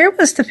 DeBruyn, where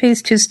was the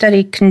phase 2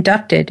 study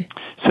conducted?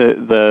 So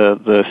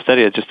the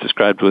study I just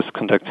described was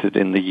conducted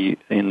in the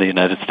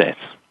United States.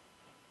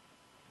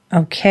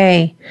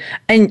 Okay.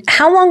 And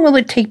how long will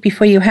it take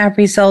before you have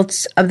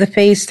results of the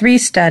phase 3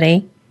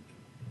 study?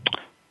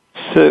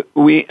 So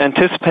we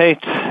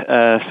anticipate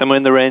somewhere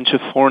in the range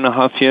of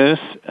 4.5 years.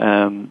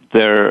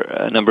 There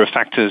are a number of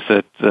factors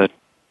that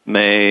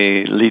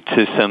may lead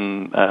to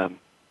some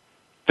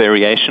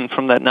variation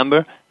from that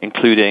number,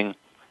 including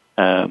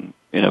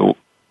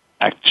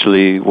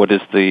actually what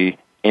is the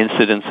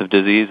incidence of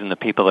disease in the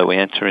people that we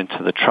enter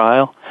into the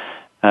trial.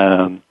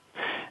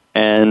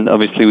 And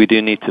obviously we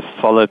do need to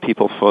follow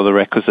people for the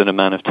requisite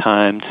amount of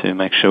time to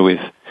make sure we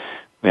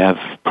have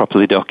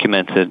properly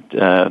documented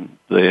the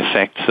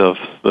effects of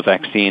the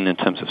vaccine in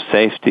terms of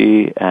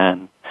safety,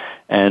 and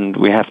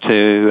we have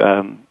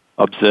to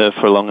observe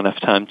for a long enough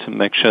time to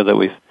make sure that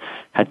we've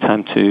had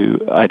time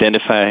to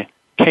identify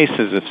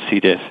cases of C.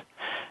 diff.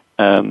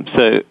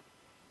 So,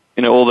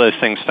 all those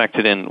things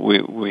factored in,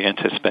 we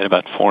anticipate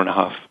about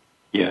 4.5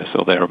 years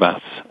or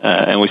thereabouts.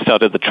 And we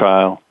started the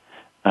trial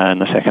in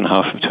the second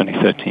half of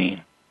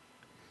 2013.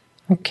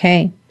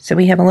 Okay, so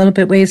we have a little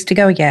bit ways to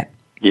go yet.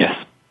 Yes.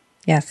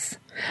 Yes.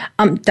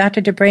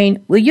 Dr.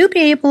 DeBruyn,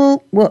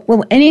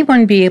 will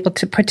anyone be able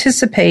to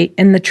participate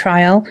in the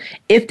trial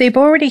if they've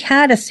already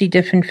had a C.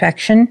 diff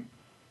infection?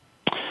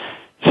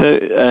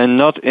 So,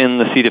 not in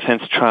the C. diff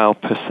trial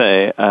per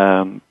se.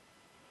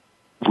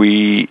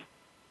 We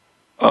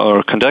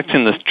are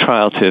conducting this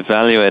trial to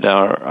evaluate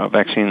our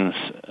vaccine's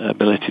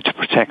ability to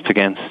protect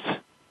against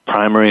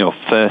primary or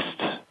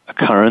first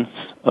occurrence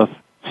of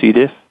C.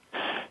 diff.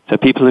 So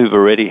people who've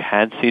already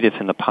had C. diff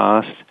in the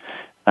past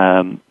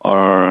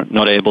are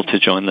not able to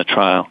join the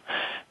trial.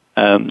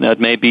 Now,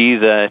 it may be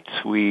that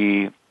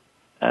we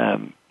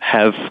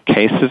have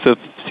cases of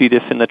C.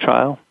 diff in the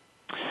trial,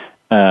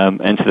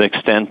 and to the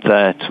extent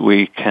that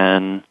we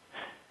can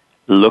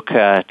look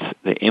at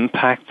the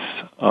impacts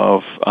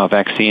of our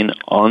vaccine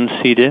on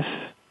C. diff,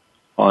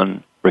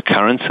 on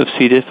recurrence of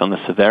C. diff, on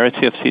the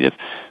severity of C. diff,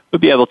 we'll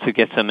be able to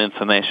get some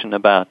information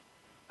about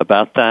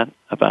that,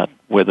 about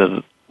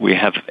whether we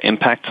have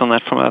impacts on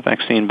that from our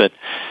vaccine. But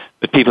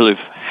people who've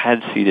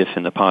had C. diff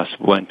in the past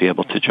won't be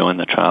able to join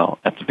the trial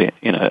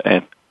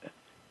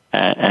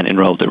and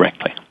enroll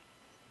directly.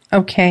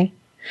 Okay.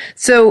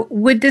 So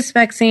would this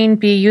vaccine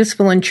be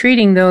useful in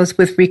treating those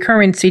with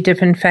recurrent C.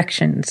 diff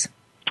infections?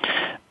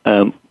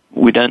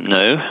 We don't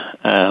know.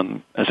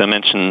 As I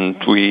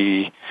mentioned,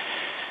 we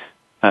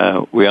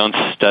aren't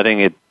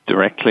studying it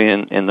directly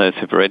in those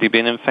who've already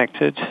been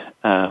infected,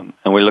 and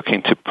we're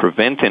looking to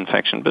prevent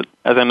infection. But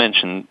as I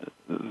mentioned,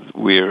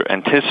 we're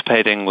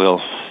anticipating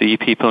we'll see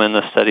people in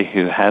the study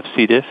who have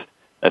C. diff.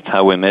 That's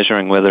how we're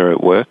measuring whether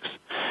it works.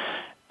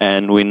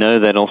 And we know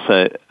that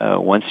also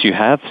once you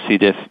have C.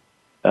 diff,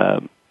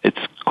 it's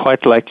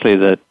quite likely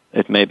that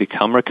it may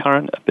become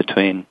recurrent.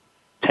 Between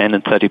 10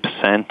 and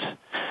 30%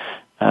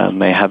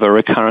 may have a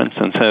recurrence.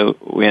 And so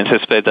we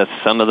anticipate that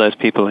some of those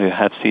people who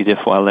have C. diff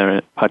while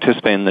they're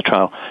participating in the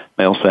trial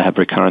may also have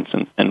recurrence.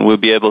 And we'll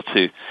be able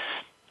to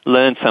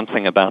learn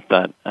something about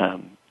that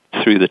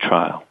through the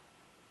trial.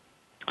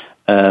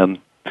 And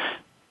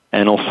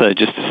also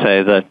just to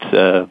say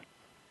that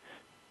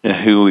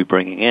who are we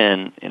bringing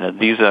in?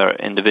 These are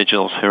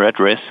individuals who are at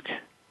risk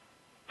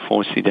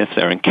for C. diff.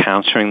 They're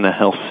encountering the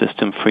health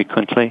system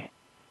frequently.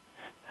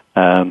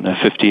 They're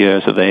 50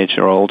 years of age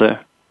or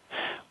older.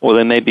 Or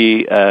they may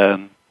be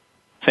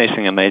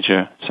facing a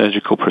major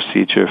surgical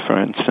procedure, for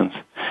instance,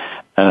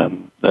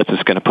 that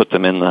is going to put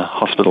them in the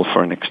hospital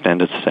for an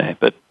extended stay.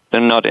 But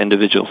they're not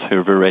individuals who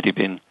have already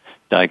been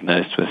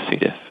diagnosed with C.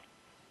 diff.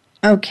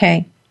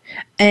 Okay.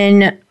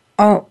 And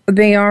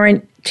they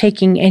aren't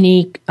taking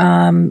any,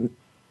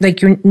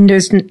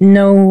 there's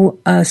no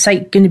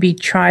site going to be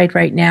tried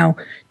right now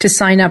to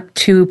sign up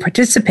to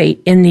participate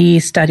in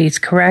these studies,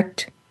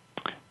 correct?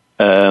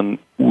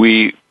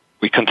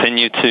 We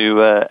continue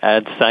to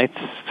add sites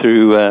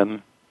through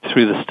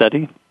the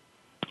study.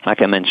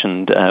 Like I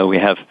mentioned, we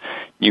have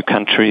new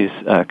countries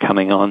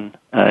coming on,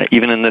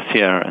 even in this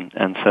year,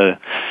 and so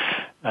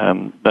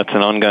that's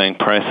an ongoing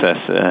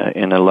process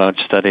in a large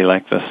study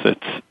like this.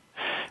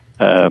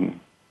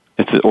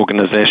 It's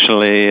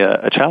organizationally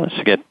a challenge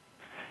to get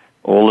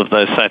all of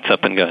those sites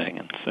up and going,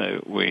 and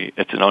so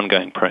it's an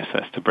ongoing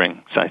process to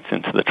bring sites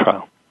into the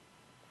trial.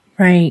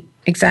 Right,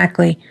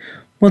 exactly.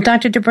 Well,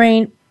 Dr.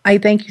 DeBruyn, I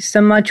thank you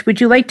so much.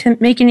 Would you like to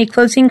make any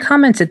closing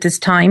comments at this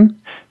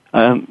time?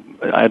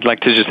 I'd like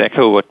to just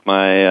echo what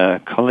my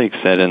colleague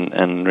said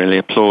and really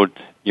applaud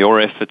your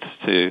efforts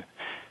to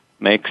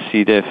make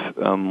C. diff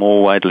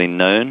more widely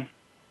known.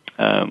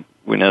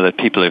 We know that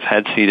people who've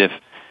had C. diff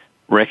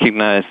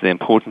recognize the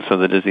importance of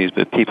the disease,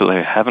 but people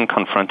who haven't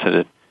confronted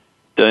it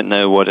don't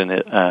know what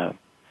a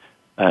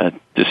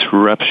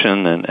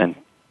disruption and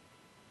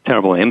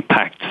terrible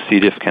impact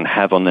C. diff can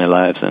have on their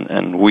lives,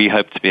 and we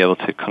hope to be able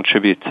to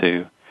contribute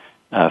to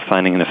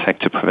finding an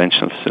effective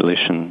prevention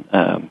solution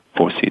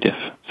for C. diff.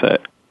 So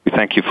we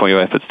thank you for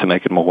your efforts to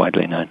make it more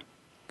widely known.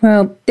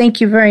 Well,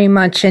 thank you very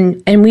much,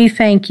 and we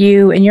thank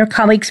you and your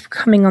colleagues for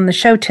coming on the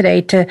show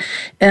today to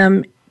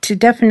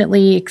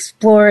definitely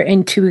explore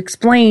and to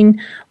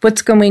explain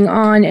what's going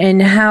on and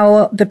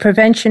how the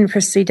prevention for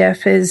C.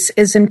 diff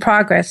is in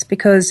progress,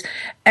 because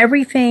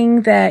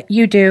everything that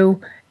you do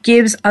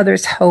gives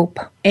others hope.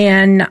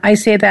 And I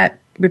say that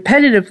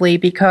repetitively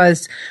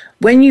because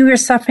when you are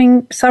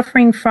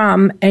suffering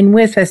from and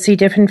with a C.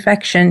 diff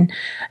infection,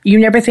 you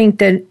never think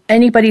that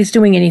anybody's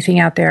doing anything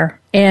out there.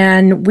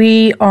 And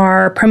we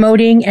are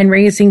promoting and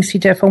raising C.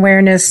 diff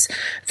awareness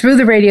through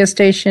the radio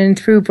station,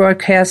 through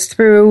broadcasts,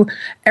 through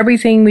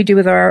everything we do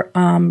with our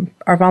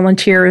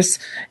volunteers.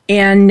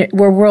 And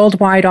we're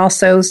worldwide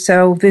also.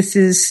 So this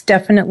is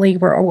definitely,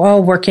 we're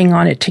all working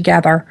on it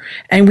together.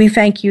 And we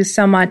thank you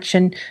so much.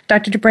 And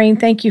Dr. DeBrain,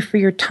 thank you for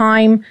your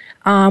time.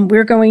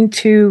 We're going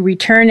to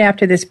return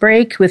after this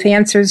break with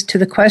answers to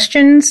the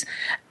questions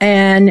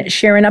and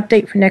share an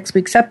update for next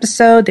week's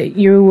episode that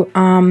you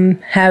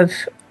have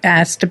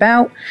asked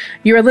about.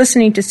 You're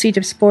listening to C.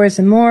 diff, Spores,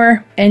 and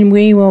More, and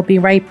we will be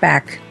right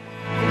back.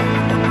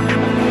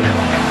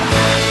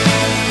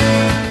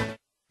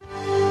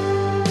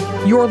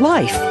 Your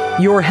life,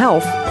 your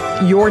health,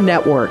 your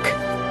network.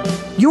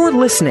 You're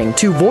listening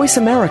to Voice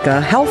America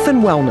Health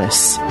and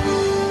Wellness.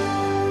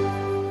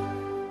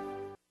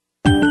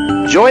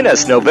 Join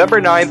us November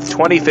 9th,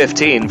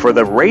 2015 for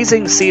the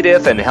Raising C.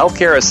 diff and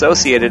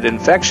Healthcare-Associated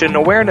Infection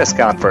Awareness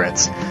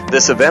Conference.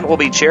 This event will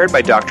be chaired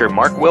by Dr.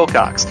 Mark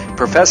Wilcox,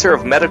 Professor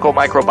of Medical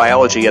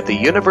Microbiology at the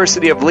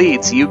University of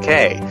Leeds,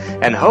 UK,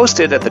 and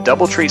hosted at the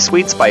Doubletree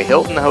Suites by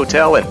Hilton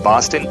Hotel in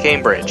Boston,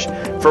 Cambridge.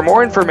 For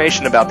more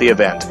information about the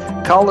event,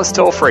 call us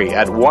toll-free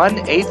at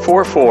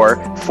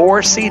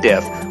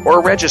 1-844-4-C-DIFF or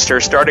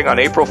register starting on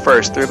April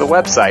 1st through the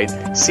website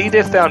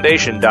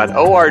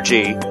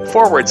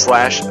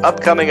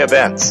cdifffoundation.org/upcoming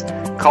events.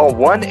 Call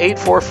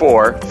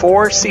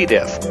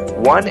 1-844-4-C-DIFF,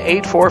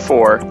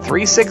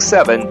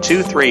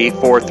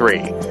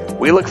 1-844-367-2343.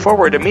 We look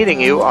forward to meeting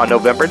you on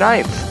November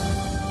 9th.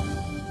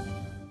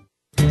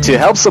 To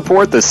help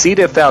support the C.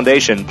 diff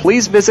Foundation,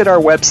 please visit our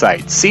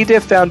website,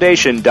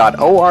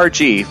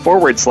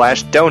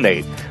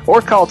 cdifffoundation.org/donate,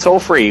 or call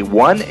toll-free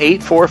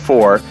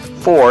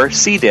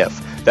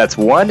 1-844-4-C-DIFF. That's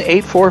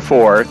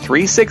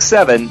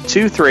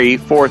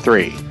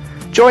 1-844-367-2343.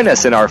 Join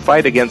us in our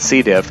fight against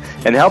C. diff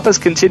and help us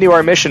continue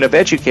our mission of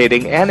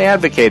educating and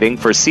advocating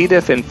for C.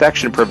 diff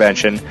infection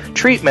prevention,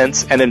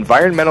 treatments, and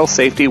environmental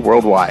safety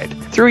worldwide.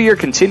 Through your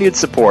continued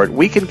support,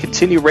 we can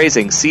continue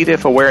raising C.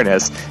 diff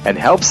awareness and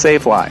help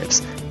save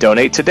lives.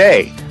 Donate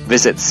today.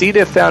 Visit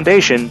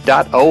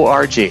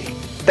cdifffoundation.org.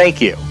 Thank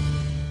you.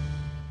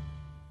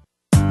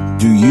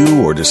 Do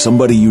you or does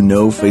somebody you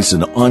know face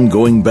an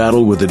ongoing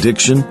battle with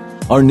addiction?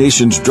 Our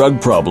nation's drug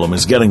problem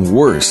is getting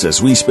worse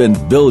as we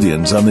spend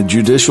billions on the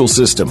judicial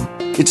system.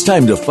 It's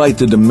time to fight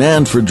the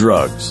demand for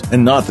drugs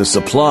and not the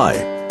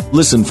supply.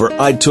 Listen for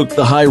I Took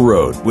the High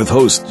Road with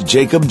host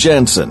Jacob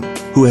Jansen,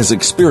 who has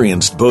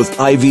experienced both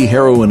IV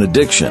heroin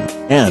addiction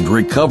and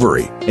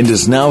recovery and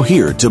is now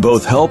here to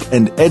both help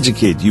and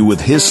educate you with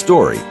his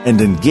story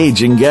and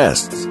engaging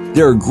guests.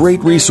 There are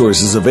great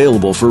resources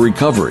available for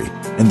recovery,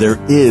 and there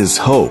is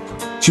hope.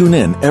 Tune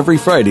in every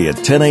Friday at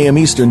 10 a.m.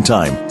 Eastern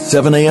Time,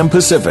 7 a.m.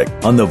 Pacific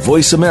on the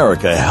Voice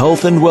America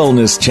Health and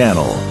Wellness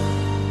Channel.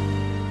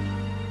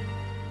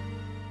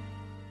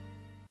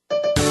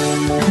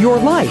 Your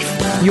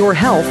life, your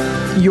health,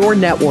 your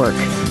network.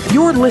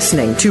 You're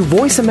listening to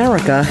Voice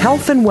America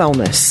Health and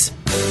Wellness.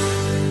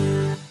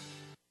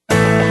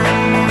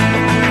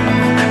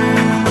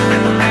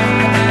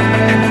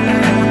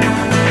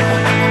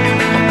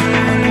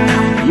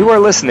 You are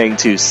listening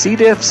to C.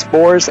 diff,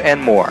 Spores,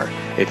 and More.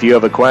 If you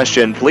have a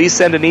question, please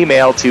send an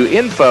email to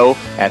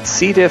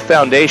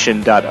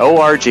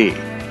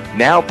info@cdifffoundation.org.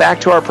 Now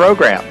back to our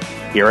program.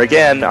 Here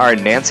again are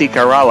Nancy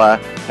Caralla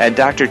and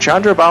Dr.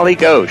 Chandrabali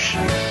Ghosh.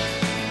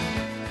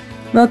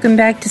 Welcome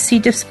back to C.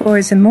 diff,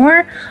 Spores, and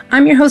More.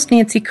 I'm your host,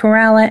 Nancy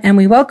Caralla, and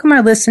we welcome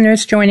our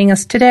listeners joining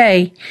us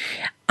today.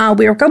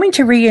 We are going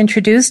to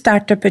reintroduce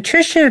Dr.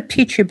 Patricia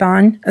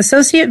Petribon,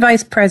 Associate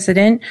Vice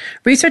President,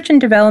 Research and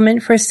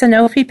Development for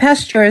Sanofi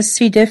Pasteur's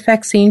C. diff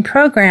vaccine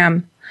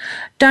program.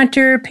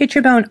 Dr.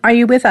 Petribon, are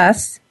you with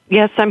us?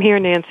 Yes, I'm here,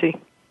 Nancy.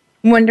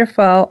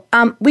 Wonderful.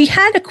 We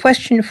had a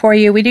question for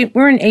you we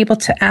weren't able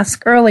to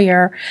ask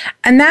earlier,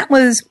 and that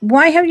was,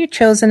 why have you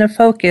chosen to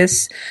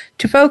focus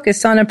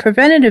on a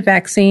preventative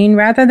vaccine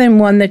rather than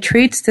one that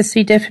treats the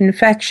C. diff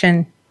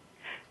infection?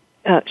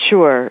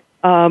 Sure.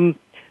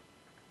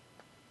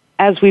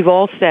 as we've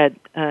all said,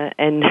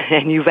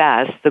 and you've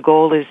asked, the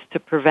goal is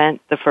to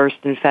prevent the first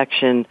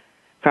infection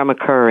from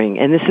occurring.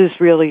 And this is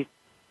really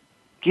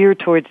geared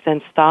towards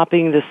then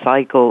stopping the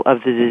cycle of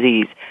the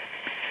disease.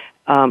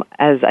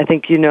 As I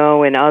think you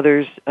know and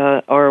others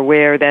are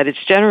aware, that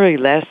it's generally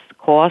less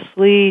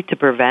costly to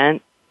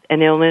prevent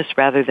an illness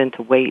rather than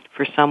to wait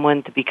for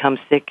someone to become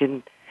sick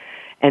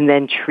and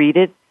then treat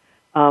it.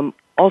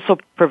 Also,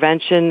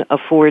 prevention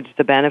affords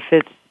the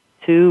benefits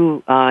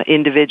to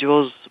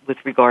individuals with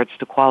regards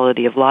to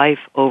quality of life,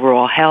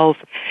 overall health,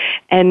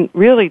 and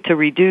really to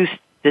reduce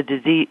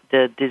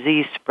the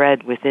disease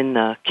spread within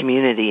the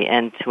community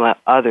and to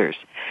others.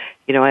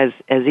 You know,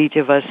 as each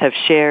of us have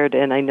shared,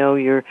 and I know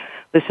your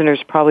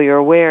listeners probably are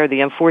aware,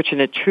 the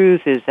unfortunate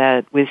truth is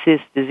that with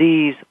this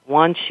disease,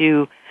 once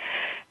you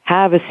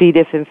have a C.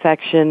 diff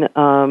infection,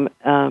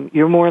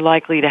 you're more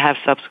likely to have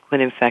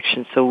subsequent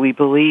infections. So we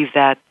believe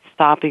that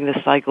stopping the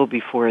cycle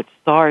before it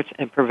starts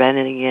and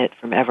preventing it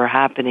from ever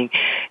happening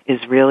is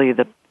really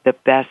the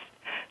best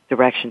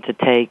direction to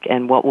take,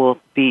 and what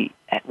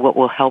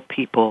will help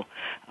people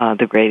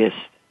the greatest.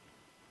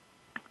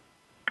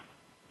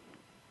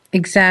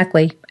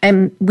 Exactly.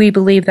 And we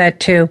believe that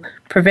too.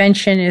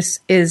 Prevention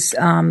is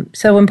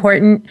so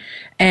important,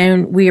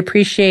 and we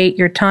appreciate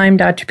your time,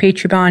 Dr.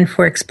 Pietrobon,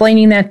 for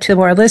explaining that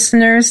to our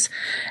listeners.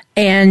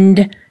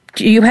 And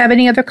do you have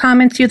any other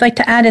comments you'd like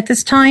to add at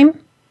this time?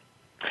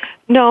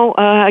 No,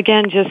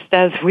 again, just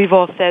as we've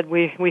all said,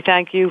 we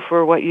thank you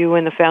for what you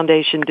and the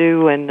foundation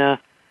do, and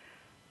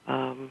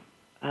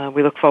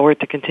we look forward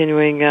to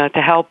continuing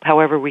to help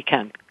however we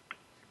can.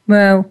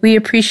 Well, we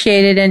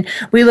appreciate it, and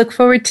we look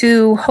forward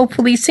to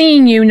hopefully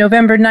seeing you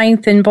November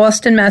 9th in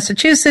Boston,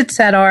 Massachusetts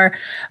at our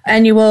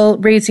annual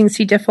Raising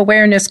C. diff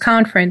Awareness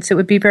Conference. It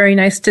would be very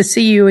nice to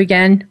see you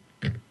again.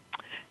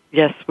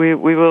 Yes, we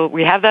will.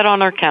 We have that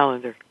on our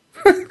calendar.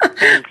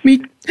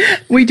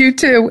 We do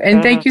too,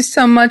 and thank you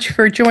so much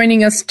for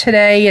joining us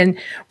today. And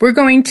we're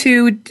going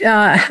to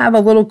have a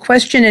little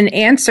question and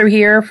answer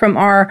here from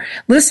our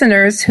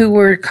listeners who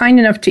were kind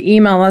enough to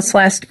email us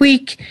last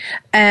week,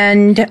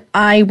 and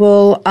I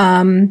will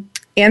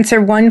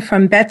answer one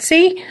from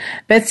Betsy.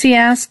 Betsy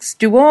asks,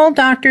 do all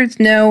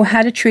doctors know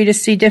how to treat a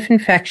C. diff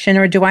infection,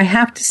 or do I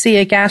have to see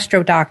a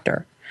gastro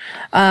doctor?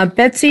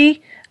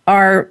 Betsy,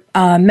 our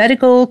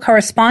medical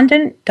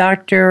correspondent,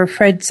 Dr.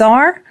 Fred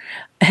Czar,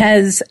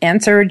 has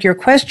answered your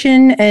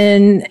question,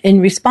 and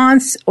in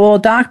response, all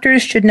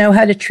doctors should know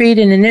how to treat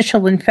an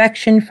initial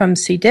infection from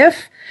C.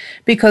 diff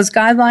because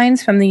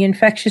guidelines from the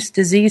Infectious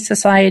Disease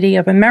Society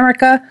of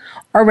America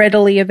are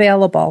readily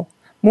available.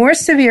 More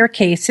severe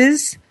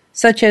cases,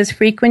 such as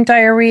frequent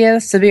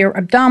diarrhea, severe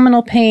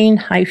abdominal pain,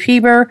 high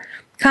fever,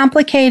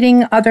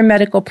 complicating other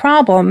medical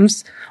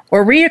problems,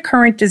 or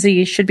recurrent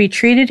disease should be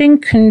treated in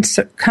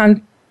concert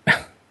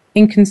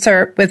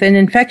with an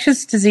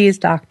infectious disease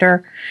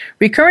doctor.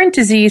 Recurrent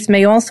disease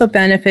may also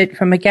benefit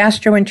from a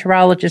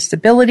gastroenterologist's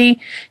ability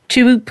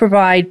to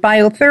provide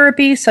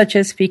biotherapy such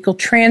as fecal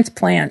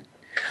transplant.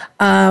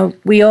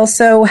 We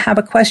also have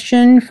a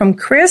question from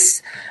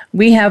Chris.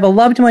 We have a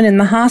loved one in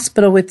the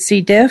hospital with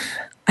C. diff.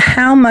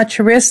 How much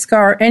risk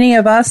are any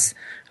of us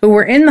who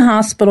were in the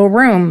hospital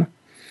room?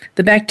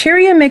 The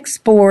bacteria make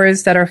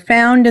spores that are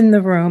found in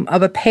the room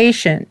of a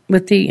patient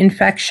with the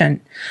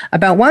infection.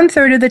 About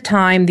 1/3 of the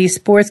time, these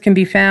spores can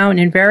be found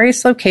in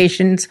various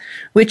locations,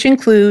 which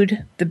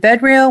include the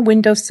bed rail,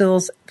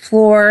 windowsills,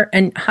 floor,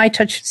 and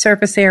high-touch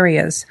surface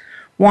areas.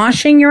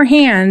 Washing your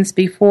hands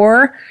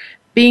before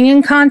being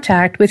in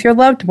contact with your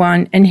loved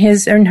one and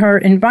his and her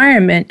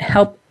environment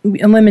help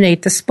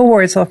eliminate the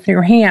spores off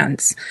your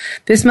hands.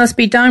 This must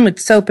be done with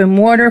soap and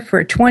water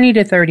for 20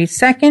 to 30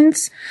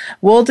 seconds.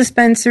 Wool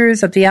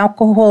dispensers of the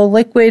alcohol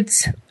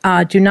liquids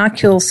do not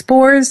kill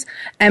spores.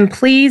 And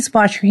please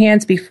wash your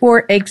hands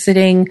before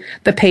exiting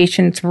the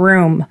patient's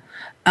room.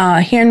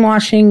 Hand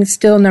washing is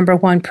still number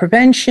one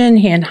prevention.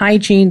 Hand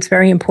hygiene is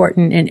very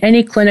important in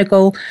any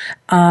clinical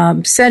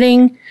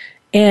setting.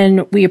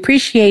 And we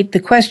appreciate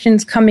the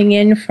questions coming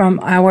in from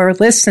our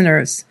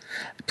listeners.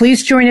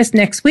 Please join us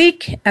next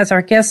week as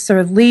our guests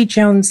are Lee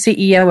Jones,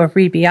 CEO of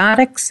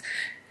Rebiotics,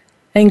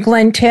 and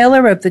Glenn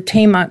Taylor of the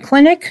Taymont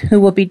Clinic, who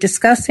will be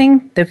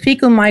discussing the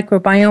fecal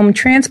microbiome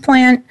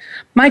transplant,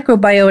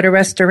 microbiota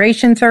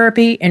restoration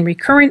therapy, and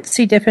recurrent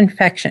C. diff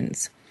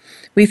infections.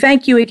 We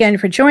thank you again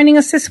for joining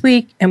us this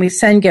week, and we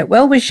send get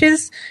well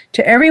wishes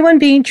to everyone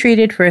being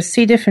treated for a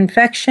C. diff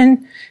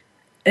infection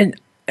and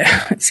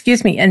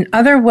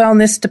other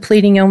wellness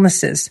depleting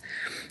illnesses.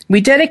 We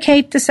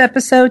dedicate this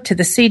episode to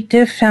the C.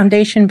 diff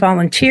Foundation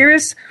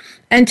volunteers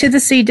and to the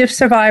C. diff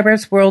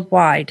survivors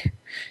worldwide.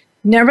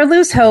 Never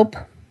lose hope.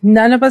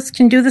 None of us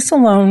can do this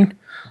alone.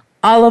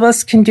 All of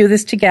us can do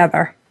this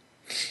together.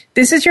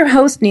 This is your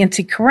host,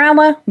 Nancy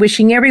Caralla,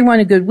 wishing everyone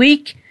a good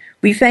week.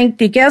 We thank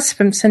the guests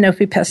from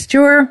Sanofi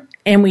Pasteur,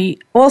 and we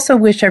also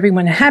wish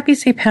everyone a happy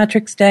St.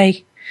 Patrick's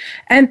Day.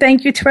 And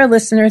thank you to our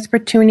listeners for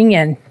tuning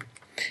in.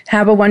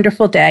 Have a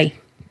wonderful day.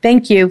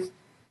 Thank you.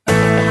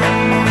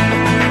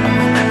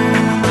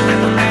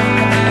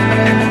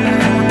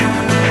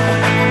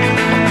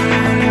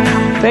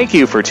 Thank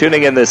you for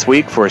tuning in this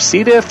week for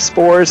C. diff,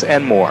 spores,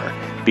 and more.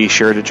 Be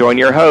sure to join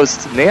your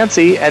hosts,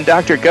 Nancy and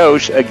Dr.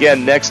 Ghosh,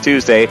 again next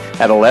Tuesday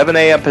at 11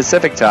 a.m.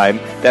 Pacific Time.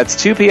 That's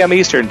 2 p.m.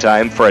 Eastern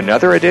Time for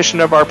another edition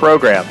of our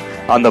program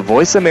on the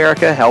Voice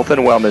America Health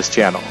and Wellness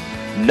Channel.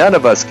 None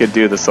of us can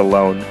do this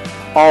alone.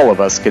 All of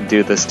us can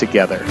do this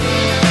together.